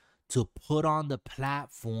games to put on the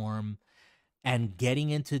platform and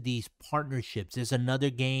getting into these partnerships. There's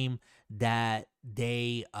another game that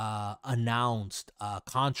they announced,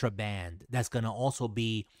 Contraband, that's going to also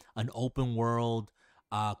be an open world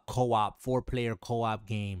co-op, 4-player co-op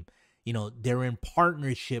game. They're in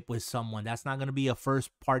partnership with someone. That's not going to be a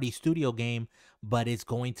first party studio game, but it's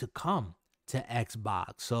going to come to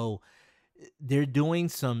Xbox. So they're doing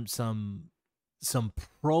some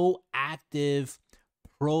proactive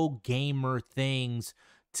pro gamer things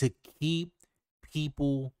to keep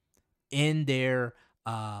people in their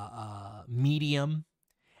medium,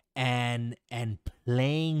 and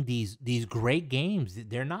playing these great games.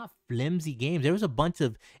 They're not flimsy games. There was a bunch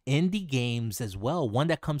of indie games as well. One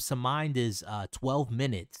that comes to mind is 12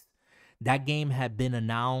 Minutes. That game had been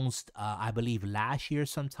announced, I believe, last year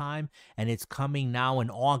sometime, and it's coming now in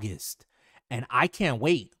August. And I can't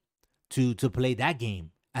wait to play that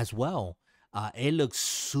game as well. It looks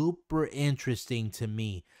super interesting to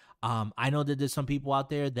me. I know that there's some people out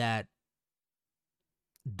there that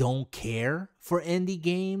don't care for indie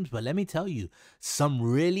games, but let me tell you, some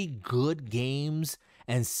really good games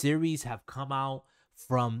and series have come out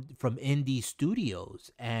from indie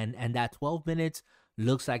studios, and that 12 minutes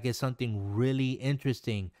looks like it's something really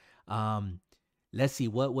interesting. Um, let's see,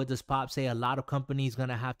 what does Pop say? A lot of companies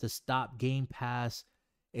gonna have to stop Game Pass.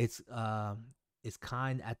 It's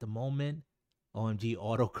kind at the moment. OMG,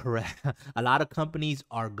 autocorrect. A lot of companies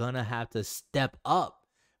are gonna have to step up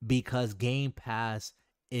because Game Pass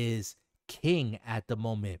is king at the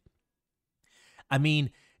moment. I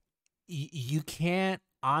mean, you can't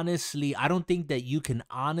honestly, I don't think that you can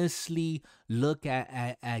honestly look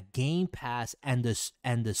at Game Pass and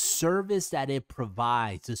and the service that it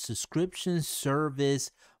provides, the subscription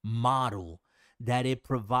service model that it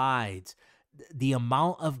provides, the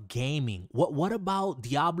amount of gaming. What about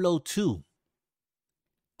Diablo 2?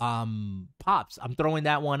 Pops, I'm throwing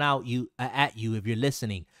that one out you at you if you're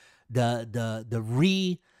listening. The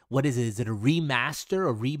re what is it? Is it a remaster,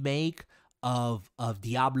 a remake of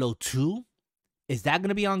Diablo 2? Is that going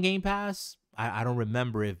to be on Game Pass? I don't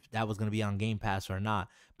remember if that was going to be on Game Pass or not,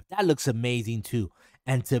 but that looks amazing too.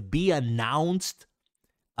 And to be announced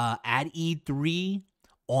at E3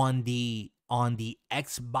 on the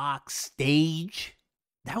Xbox stage,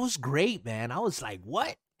 that was great, man. I was like,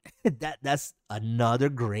 "What?" That's another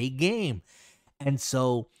great game. And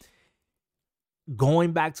so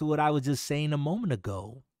going back to what I was just saying a moment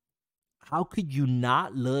ago, how could you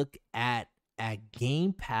not look at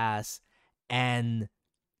Game Pass and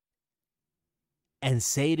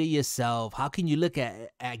say to yourself, how can you look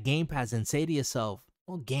at Game Pass and say to yourself,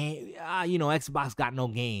 well, Xbox got no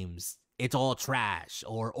games. It's all trash.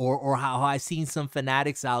 Or how I've seen some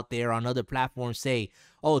fanatics out there on other platforms say,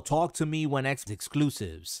 oh, talk to me when X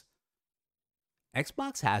exclusives.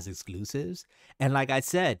 Xbox has exclusives. And like I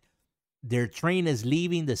said, their train is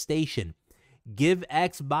leaving the station. Give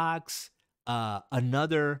Xbox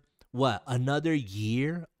another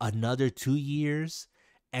year, another 2 years,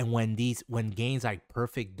 and when games like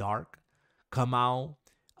Perfect Dark come out,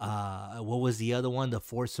 what was the other one? The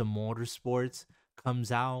Forza Motorsports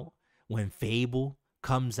comes out, when Fable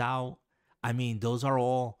comes out. I mean, those are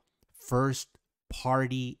all first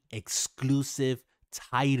party exclusive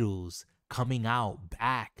titles coming out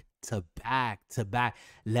back to back to back.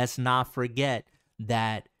 Let's not forget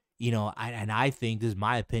that, I think, this is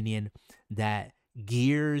my opinion, that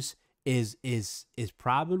Gears is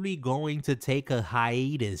probably going to take a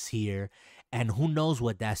hiatus here, and who knows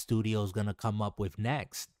what that studio is going to come up with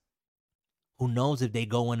next. Who knows if they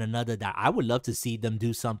go in another I would love to see them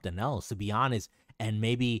do something else, to be honest, and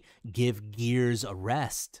maybe give Gears a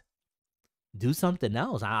rest. Do something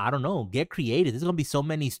else. I don't know. Get creative. There's going to be so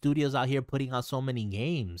many studios out here putting out so many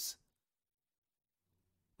games.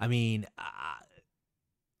 I mean,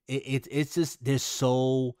 it's just, there's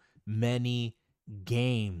so many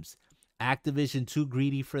games. Activision too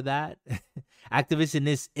greedy for that.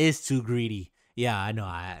 Activision is too greedy. Yeah, I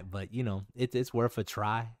know. But it's worth a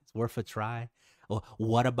try. It's worth a try. Well,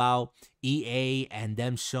 what about EA and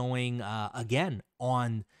them showing again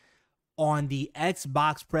on the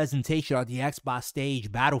Xbox presentation, on the Xbox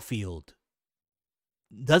stage, Battlefield?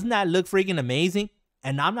 Doesn't that look freaking amazing?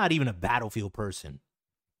 And I'm not even a Battlefield person,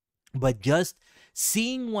 but just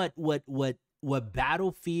seeing what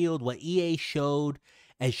Battlefield, what EA showed,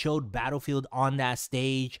 and showed Battlefield on that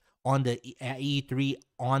stage on the E3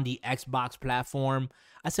 on the Xbox platform,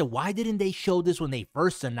 I said, why didn't they show this when they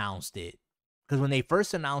first announced it? Because when they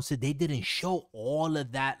first announced it, they didn't show all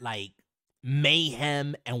of that like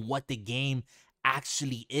mayhem and what the game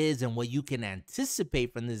actually is and what you can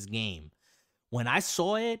anticipate from this game. When I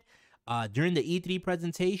saw it during the E3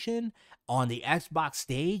 presentation on the Xbox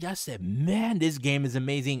stage, I said, man, this game is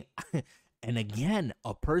amazing. And again,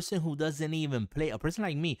 a person who doesn't even play, a person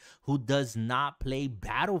like me who does not play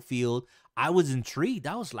Battlefield, I was intrigued.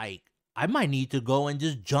 I was like, I might need to go and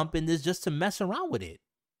just jump in this just to mess around with it.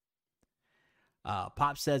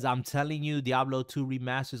 Pop says, I'm telling you, Diablo 2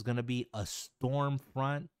 Remaster is going to be a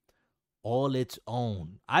Stormfront all its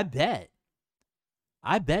own. I bet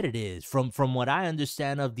it is. From what I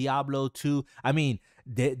understand of Diablo 2, I mean,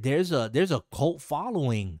 there's a cult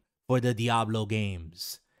following for the Diablo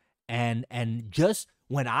games. And just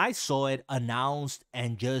when I saw it announced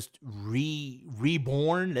and just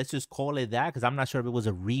reborn, let's just call it that, because I'm not sure if it was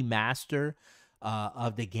a remaster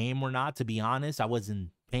of the game or not, to be honest. I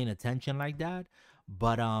wasn't paying attention like that.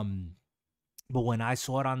 But when I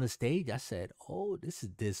saw it on the stage, I said, oh,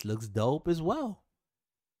 this looks dope as well.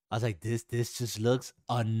 I was like, this just looks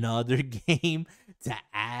another game to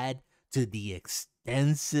add to the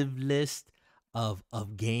extensive list of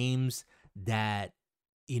games that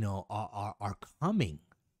are coming.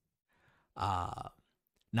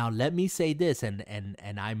 Now let me say this, and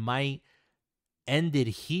I might end it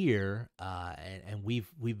here. And we've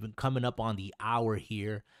been coming up on the hour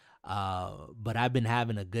here. But I've been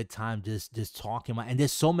having a good time just talking about, and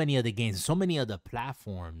there's so many other games, so many other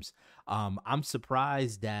platforms. I'm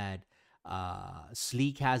surprised that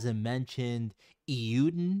Sleek hasn't mentioned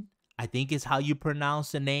Eiyuden, I think is how you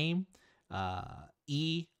pronounce the name.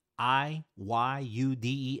 Eiyuden.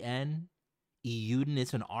 Eiyuden.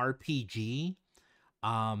 It's an RPG.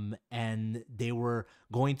 And they were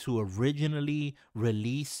going to originally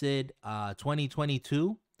release it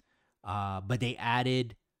 2022, but they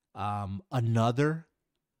added another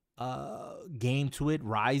game to it,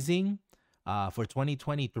 Rising, for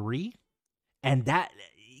 2023. And that,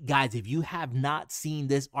 guys, if you have not seen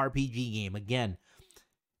this RPG game, again,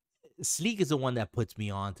 Sleek is the one that puts me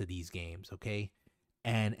on to these games, okay?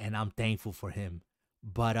 And I'm thankful for him.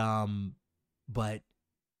 But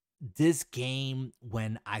this game,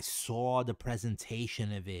 when I saw the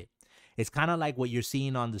presentation of it, it's kind of like what you're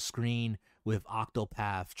seeing on the screen with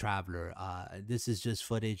Octopath Traveler. This is just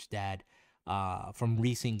footage that from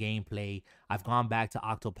recent gameplay. I've gone back to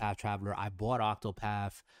Octopath Traveler. I bought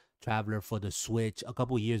Octopath Traveler for the Switch a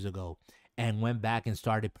couple years ago and went back and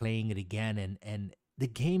started playing it again. And the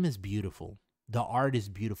game is beautiful. The art is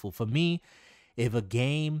beautiful. For me, if a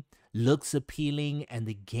game looks appealing and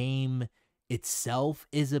the game itself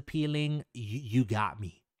is appealing, you got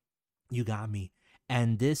me. You got me.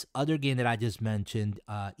 And this other game that I just mentioned,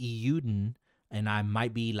 Eiyuden, and I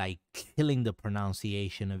might be like killing the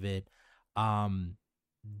pronunciation of it.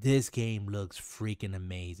 This game looks freaking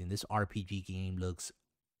amazing. This RPG game looks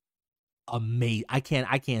amazing. I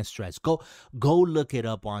can't stress. Go look it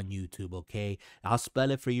up on YouTube, okay? I'll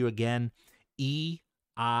spell it for you again. EIYUD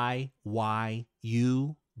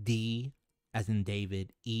as in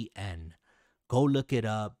David, EN. Go look it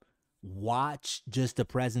up. Watch just the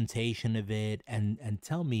presentation of it and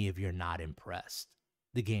tell me if you're not impressed.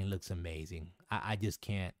 The game looks amazing. I just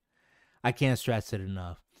can't stress it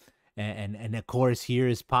enough. And of course, here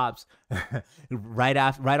is Pops right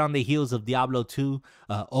on the heels of Diablo 2.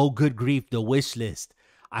 Oh, good grief, the wish list.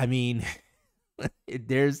 I mean,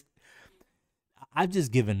 I've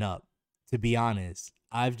just given up, to be honest.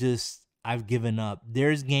 I've given up.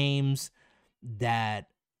 There's games that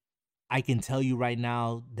I can tell you right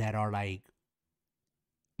now that are like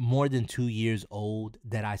more than 2 years old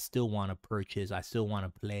that I still want to purchase. I still want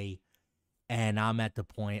to play. And I'm at the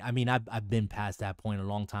point, I mean, I've been past that point a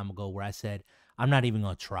long time ago where I said, I'm not even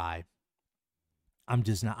going to try. I'm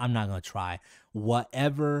not going to try.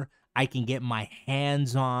 Whatever I can get my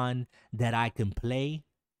hands on that I can play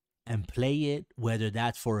and play it, whether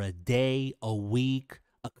that's for a day, a week,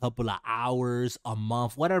 a couple of hours, a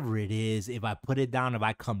month, whatever it is. If I put it down, if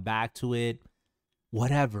I come back to it,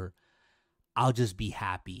 whatever, I'll just be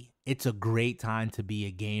happy. It's a great time to be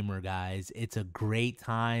a gamer, guys. It's a great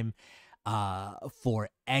time for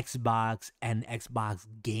Xbox and Xbox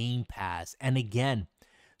Game Pass. And again,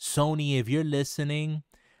 Sony, if you're listening,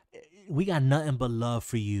 we got nothing but love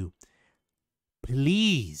for you.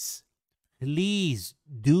 Please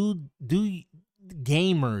do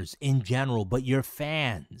gamers in general, but your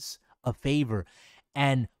fans a favor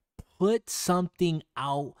and put something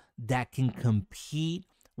out that can compete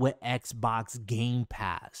with Xbox Game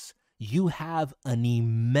Pass. You have an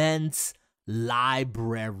immense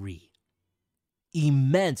library.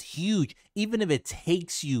 Immense, huge. Even if it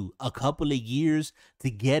takes you a couple of years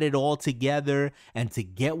to get it all together and to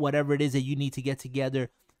get whatever it is that you need to get together,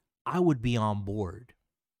 I would be on board.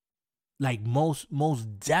 Like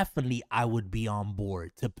most definitely I would be on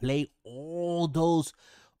board to play all those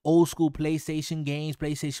old school PlayStation games,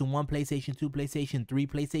 PlayStation 1, PlayStation 2, PlayStation 3,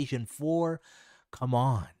 PlayStation 4. Come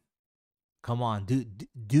on,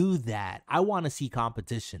 do that. I want to see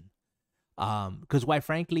competition. Because quite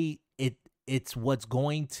frankly, it's what's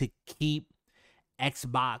going to keep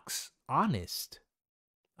Xbox honest.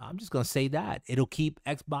 I'm just going to say that. It'll keep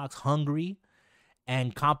Xbox hungry,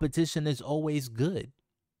 and competition is always good.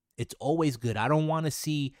 It's always good. I don't want to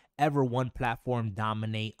see ever one platform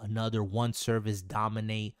dominate another, one service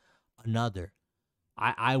dominate another.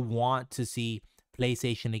 I want to see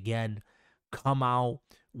PlayStation again come out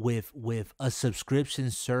with a subscription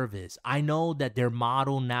service. I know that their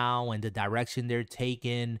model now and the direction they're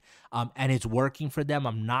taking, and it's working for them.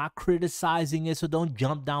 I'm not criticizing it, so don't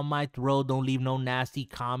jump down my throat. Don't leave no nasty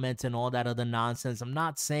comments and all that other nonsense. I'm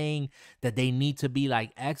not saying that they need to be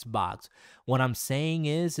like Xbox. What I'm saying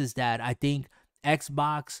is that I think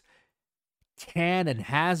Xbox can and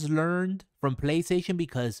has learned from PlayStation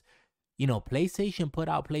because, PlayStation put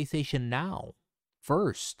out PlayStation Now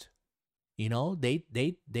first.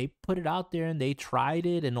 They put it out there and they tried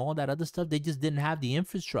it and all that other stuff. They just didn't have the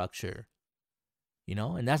infrastructure,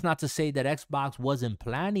 and that's not to say that Xbox wasn't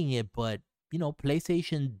planning it, but,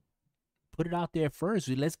 PlayStation put it out there first.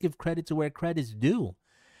 Let's give credit to where credit's due.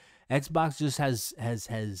 Xbox just has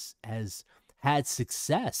had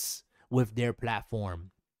success with their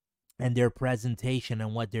platform and their presentation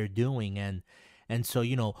and what they're doing. And so,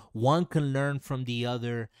 one can learn from the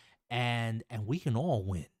other and we can all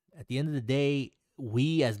win. At the end of the day,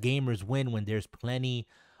 we as gamers win when there's plenty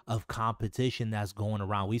of competition that's going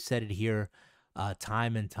around. We've said it here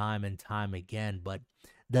time and time and time again. But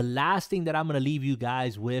the last thing that I'm going to leave you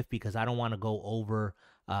guys with, because I don't want to go over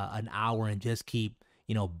an hour and just keep,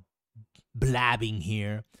 blabbing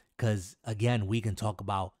here, because again, we can talk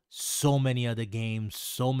about so many other games,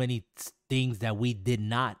 so many things that we did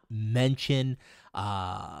not mention.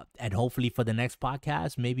 And hopefully for the next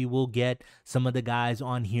podcast, maybe we'll get some of the guys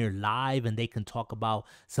on here live and they can talk about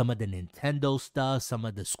some of the Nintendo stuff, some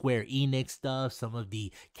of the Square Enix stuff, some of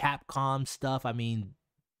the Capcom stuff. I mean,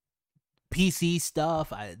 PC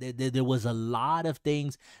stuff. There was a lot of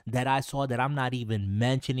things that I saw that I'm not even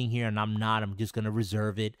mentioning here, and I'm just gonna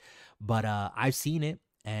reserve it. But I've seen it,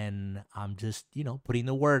 and I'm just putting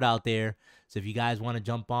the word out there. So if you guys want to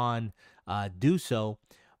jump on, do so.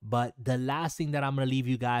 But the last thing that I'm gonna leave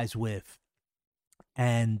you guys with,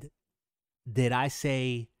 and did I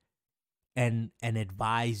say and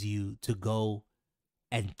advise you to go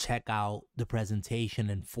and check out the presentation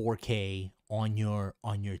in 4K on your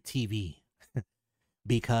TV?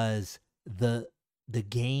 Because the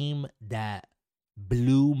game that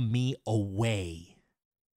blew me away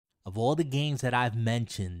of all the games that I've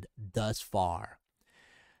mentioned thus far,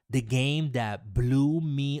 the game that blew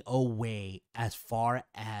me away as far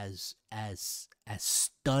as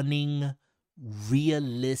stunning,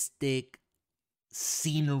 realistic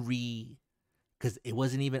scenery, because it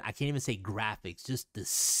wasn't even, I can't even say graphics, just the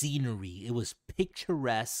scenery. It was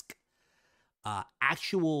picturesque,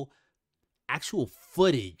 actual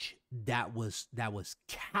footage that was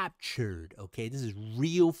captured. Okay, this is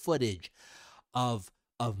real footage of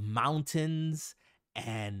mountains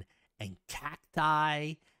and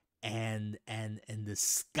cacti and the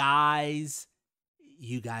skies.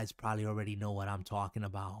 You guys probably already know what I'm talking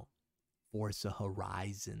about. Forza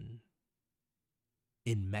Horizon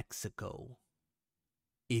in Mexico.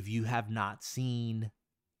 If you have not seen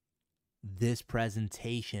this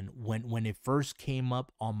presentation, when it first came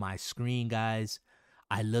up on my screen, guys,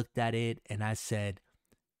 I looked at it and I said,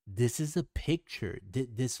 this is a picture.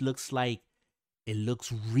 This looks like, it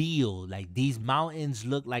looks real. Like, these mountains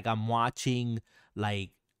look like I'm watching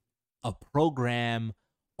like a program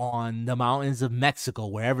on the mountains of Mexico,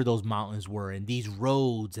 wherever those mountains were, and these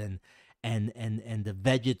roads and the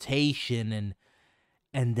vegetation,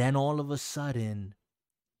 and then all of a sudden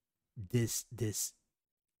this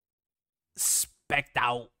specked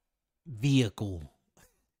out vehicle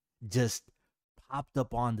just popped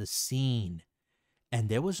up on the scene, and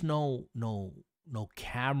there was no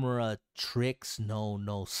camera tricks,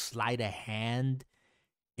 no sleight of hand.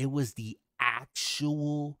 It was the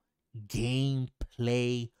actual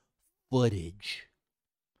gameplay footage,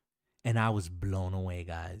 and I was blown away,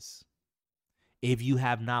 guys. If you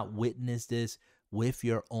have not witnessed this with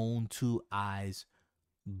your own two eyes,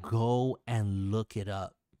 go and look it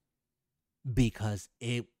up, because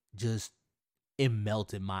it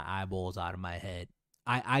melted my eyeballs out of my head.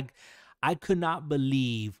 I could not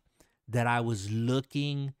believe that I was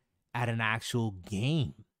looking at an actual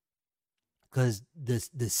game, because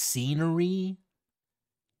the scenery,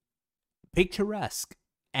 picturesque,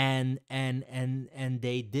 and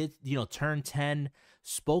they did, Turn 10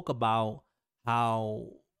 spoke about how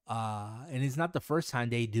and it's not the first time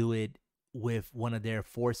they do it with one of their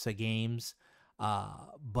Forza games,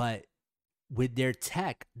 but with their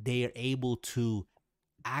tech, they are able to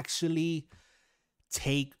actually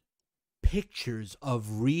take pictures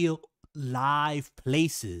of real live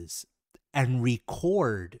places and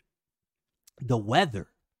record the weather.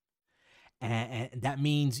 And that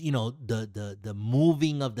means, the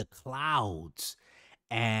moving of the clouds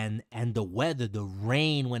and the weather, the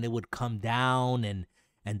rain when it would come down, and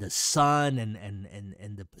the sun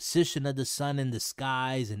and the position of the sun in the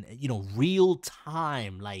skies, and real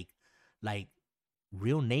time, like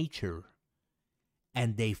real nature.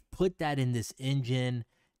 And they've put that in this engine,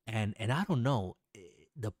 and I don't know,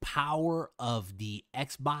 the power of the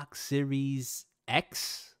Xbox Series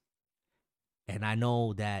X, and I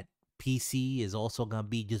know that PC is also gonna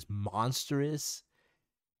be just monstrous.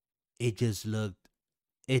 It just looked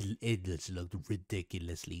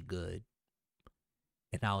ridiculously good,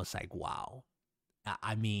 and I was like, wow.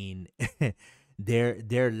 I mean,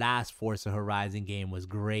 their last Forza Horizon game was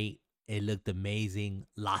great. It looked amazing,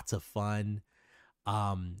 lots of fun.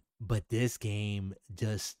 But this game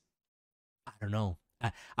just, I don't know.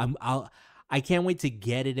 I can't wait to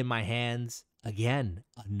get it in my hands. Again,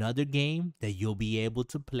 another game that you'll be able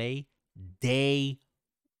to play day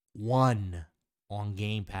one on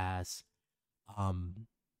Game Pass.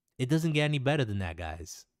 It doesn't get any better than that,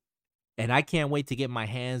 guys. And I can't wait to get my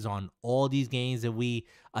hands on all these games that we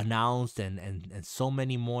announced and so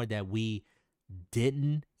many more that we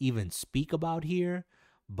didn't even speak about here.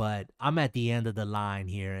 But I'm at the end of the line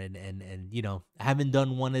here, and you know, I haven't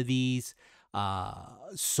done one of these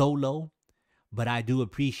solo, but I do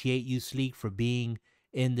appreciate you, Sleek, for being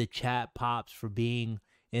in the chat, Pops, for being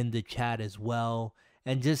in the chat as well,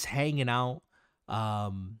 and just hanging out.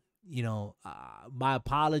 My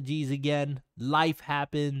apologies again. Life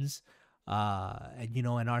happens, and you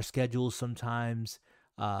know, and our schedules sometimes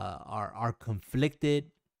are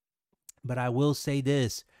conflicted. But I will say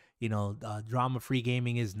this, you know, drama free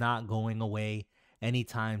gaming is not going away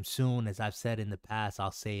anytime soon. As I've said in the past,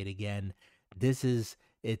 I'll say it again. This is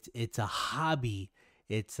it's a hobby.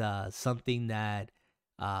 It's something that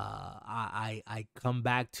I come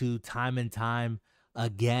back to time and time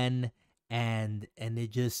again, and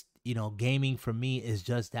it just, you know, gaming for me is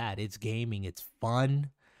just that. It's gaming. It's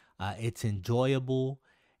fun. It's enjoyable.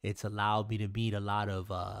 It's allowed me to meet a lot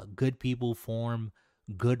of good people, form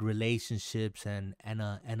good relationships, and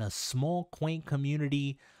a small quaint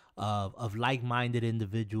community of like-minded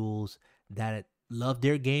individuals that love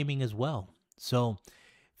their gaming as well. So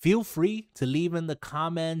feel free to leave in the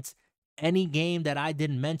comments any game that I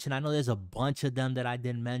didn't mention. I know there's a bunch of them that I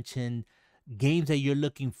didn't mention. Games that you're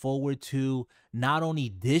looking forward to not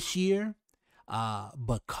only this year,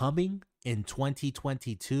 but coming in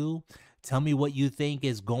 2022. Tell me what you think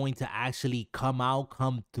is going to actually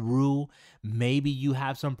come through. Maybe you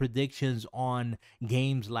have some predictions on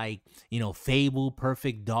games like, you know, Fable,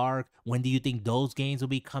 Perfect Dark. When do you think those games will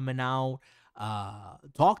be coming out?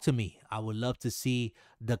 Talk to me. I would love to see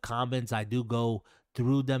the comments. I do go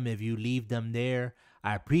through them if you leave them there.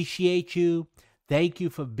 I appreciate you. Thank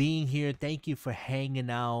you for being here. Thank you for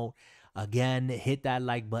hanging out. Again, hit that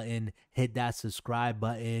like button, hit that subscribe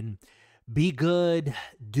button. Be good,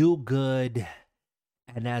 do good,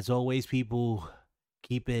 and as always, people,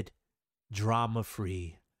 keep it drama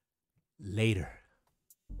free. Later.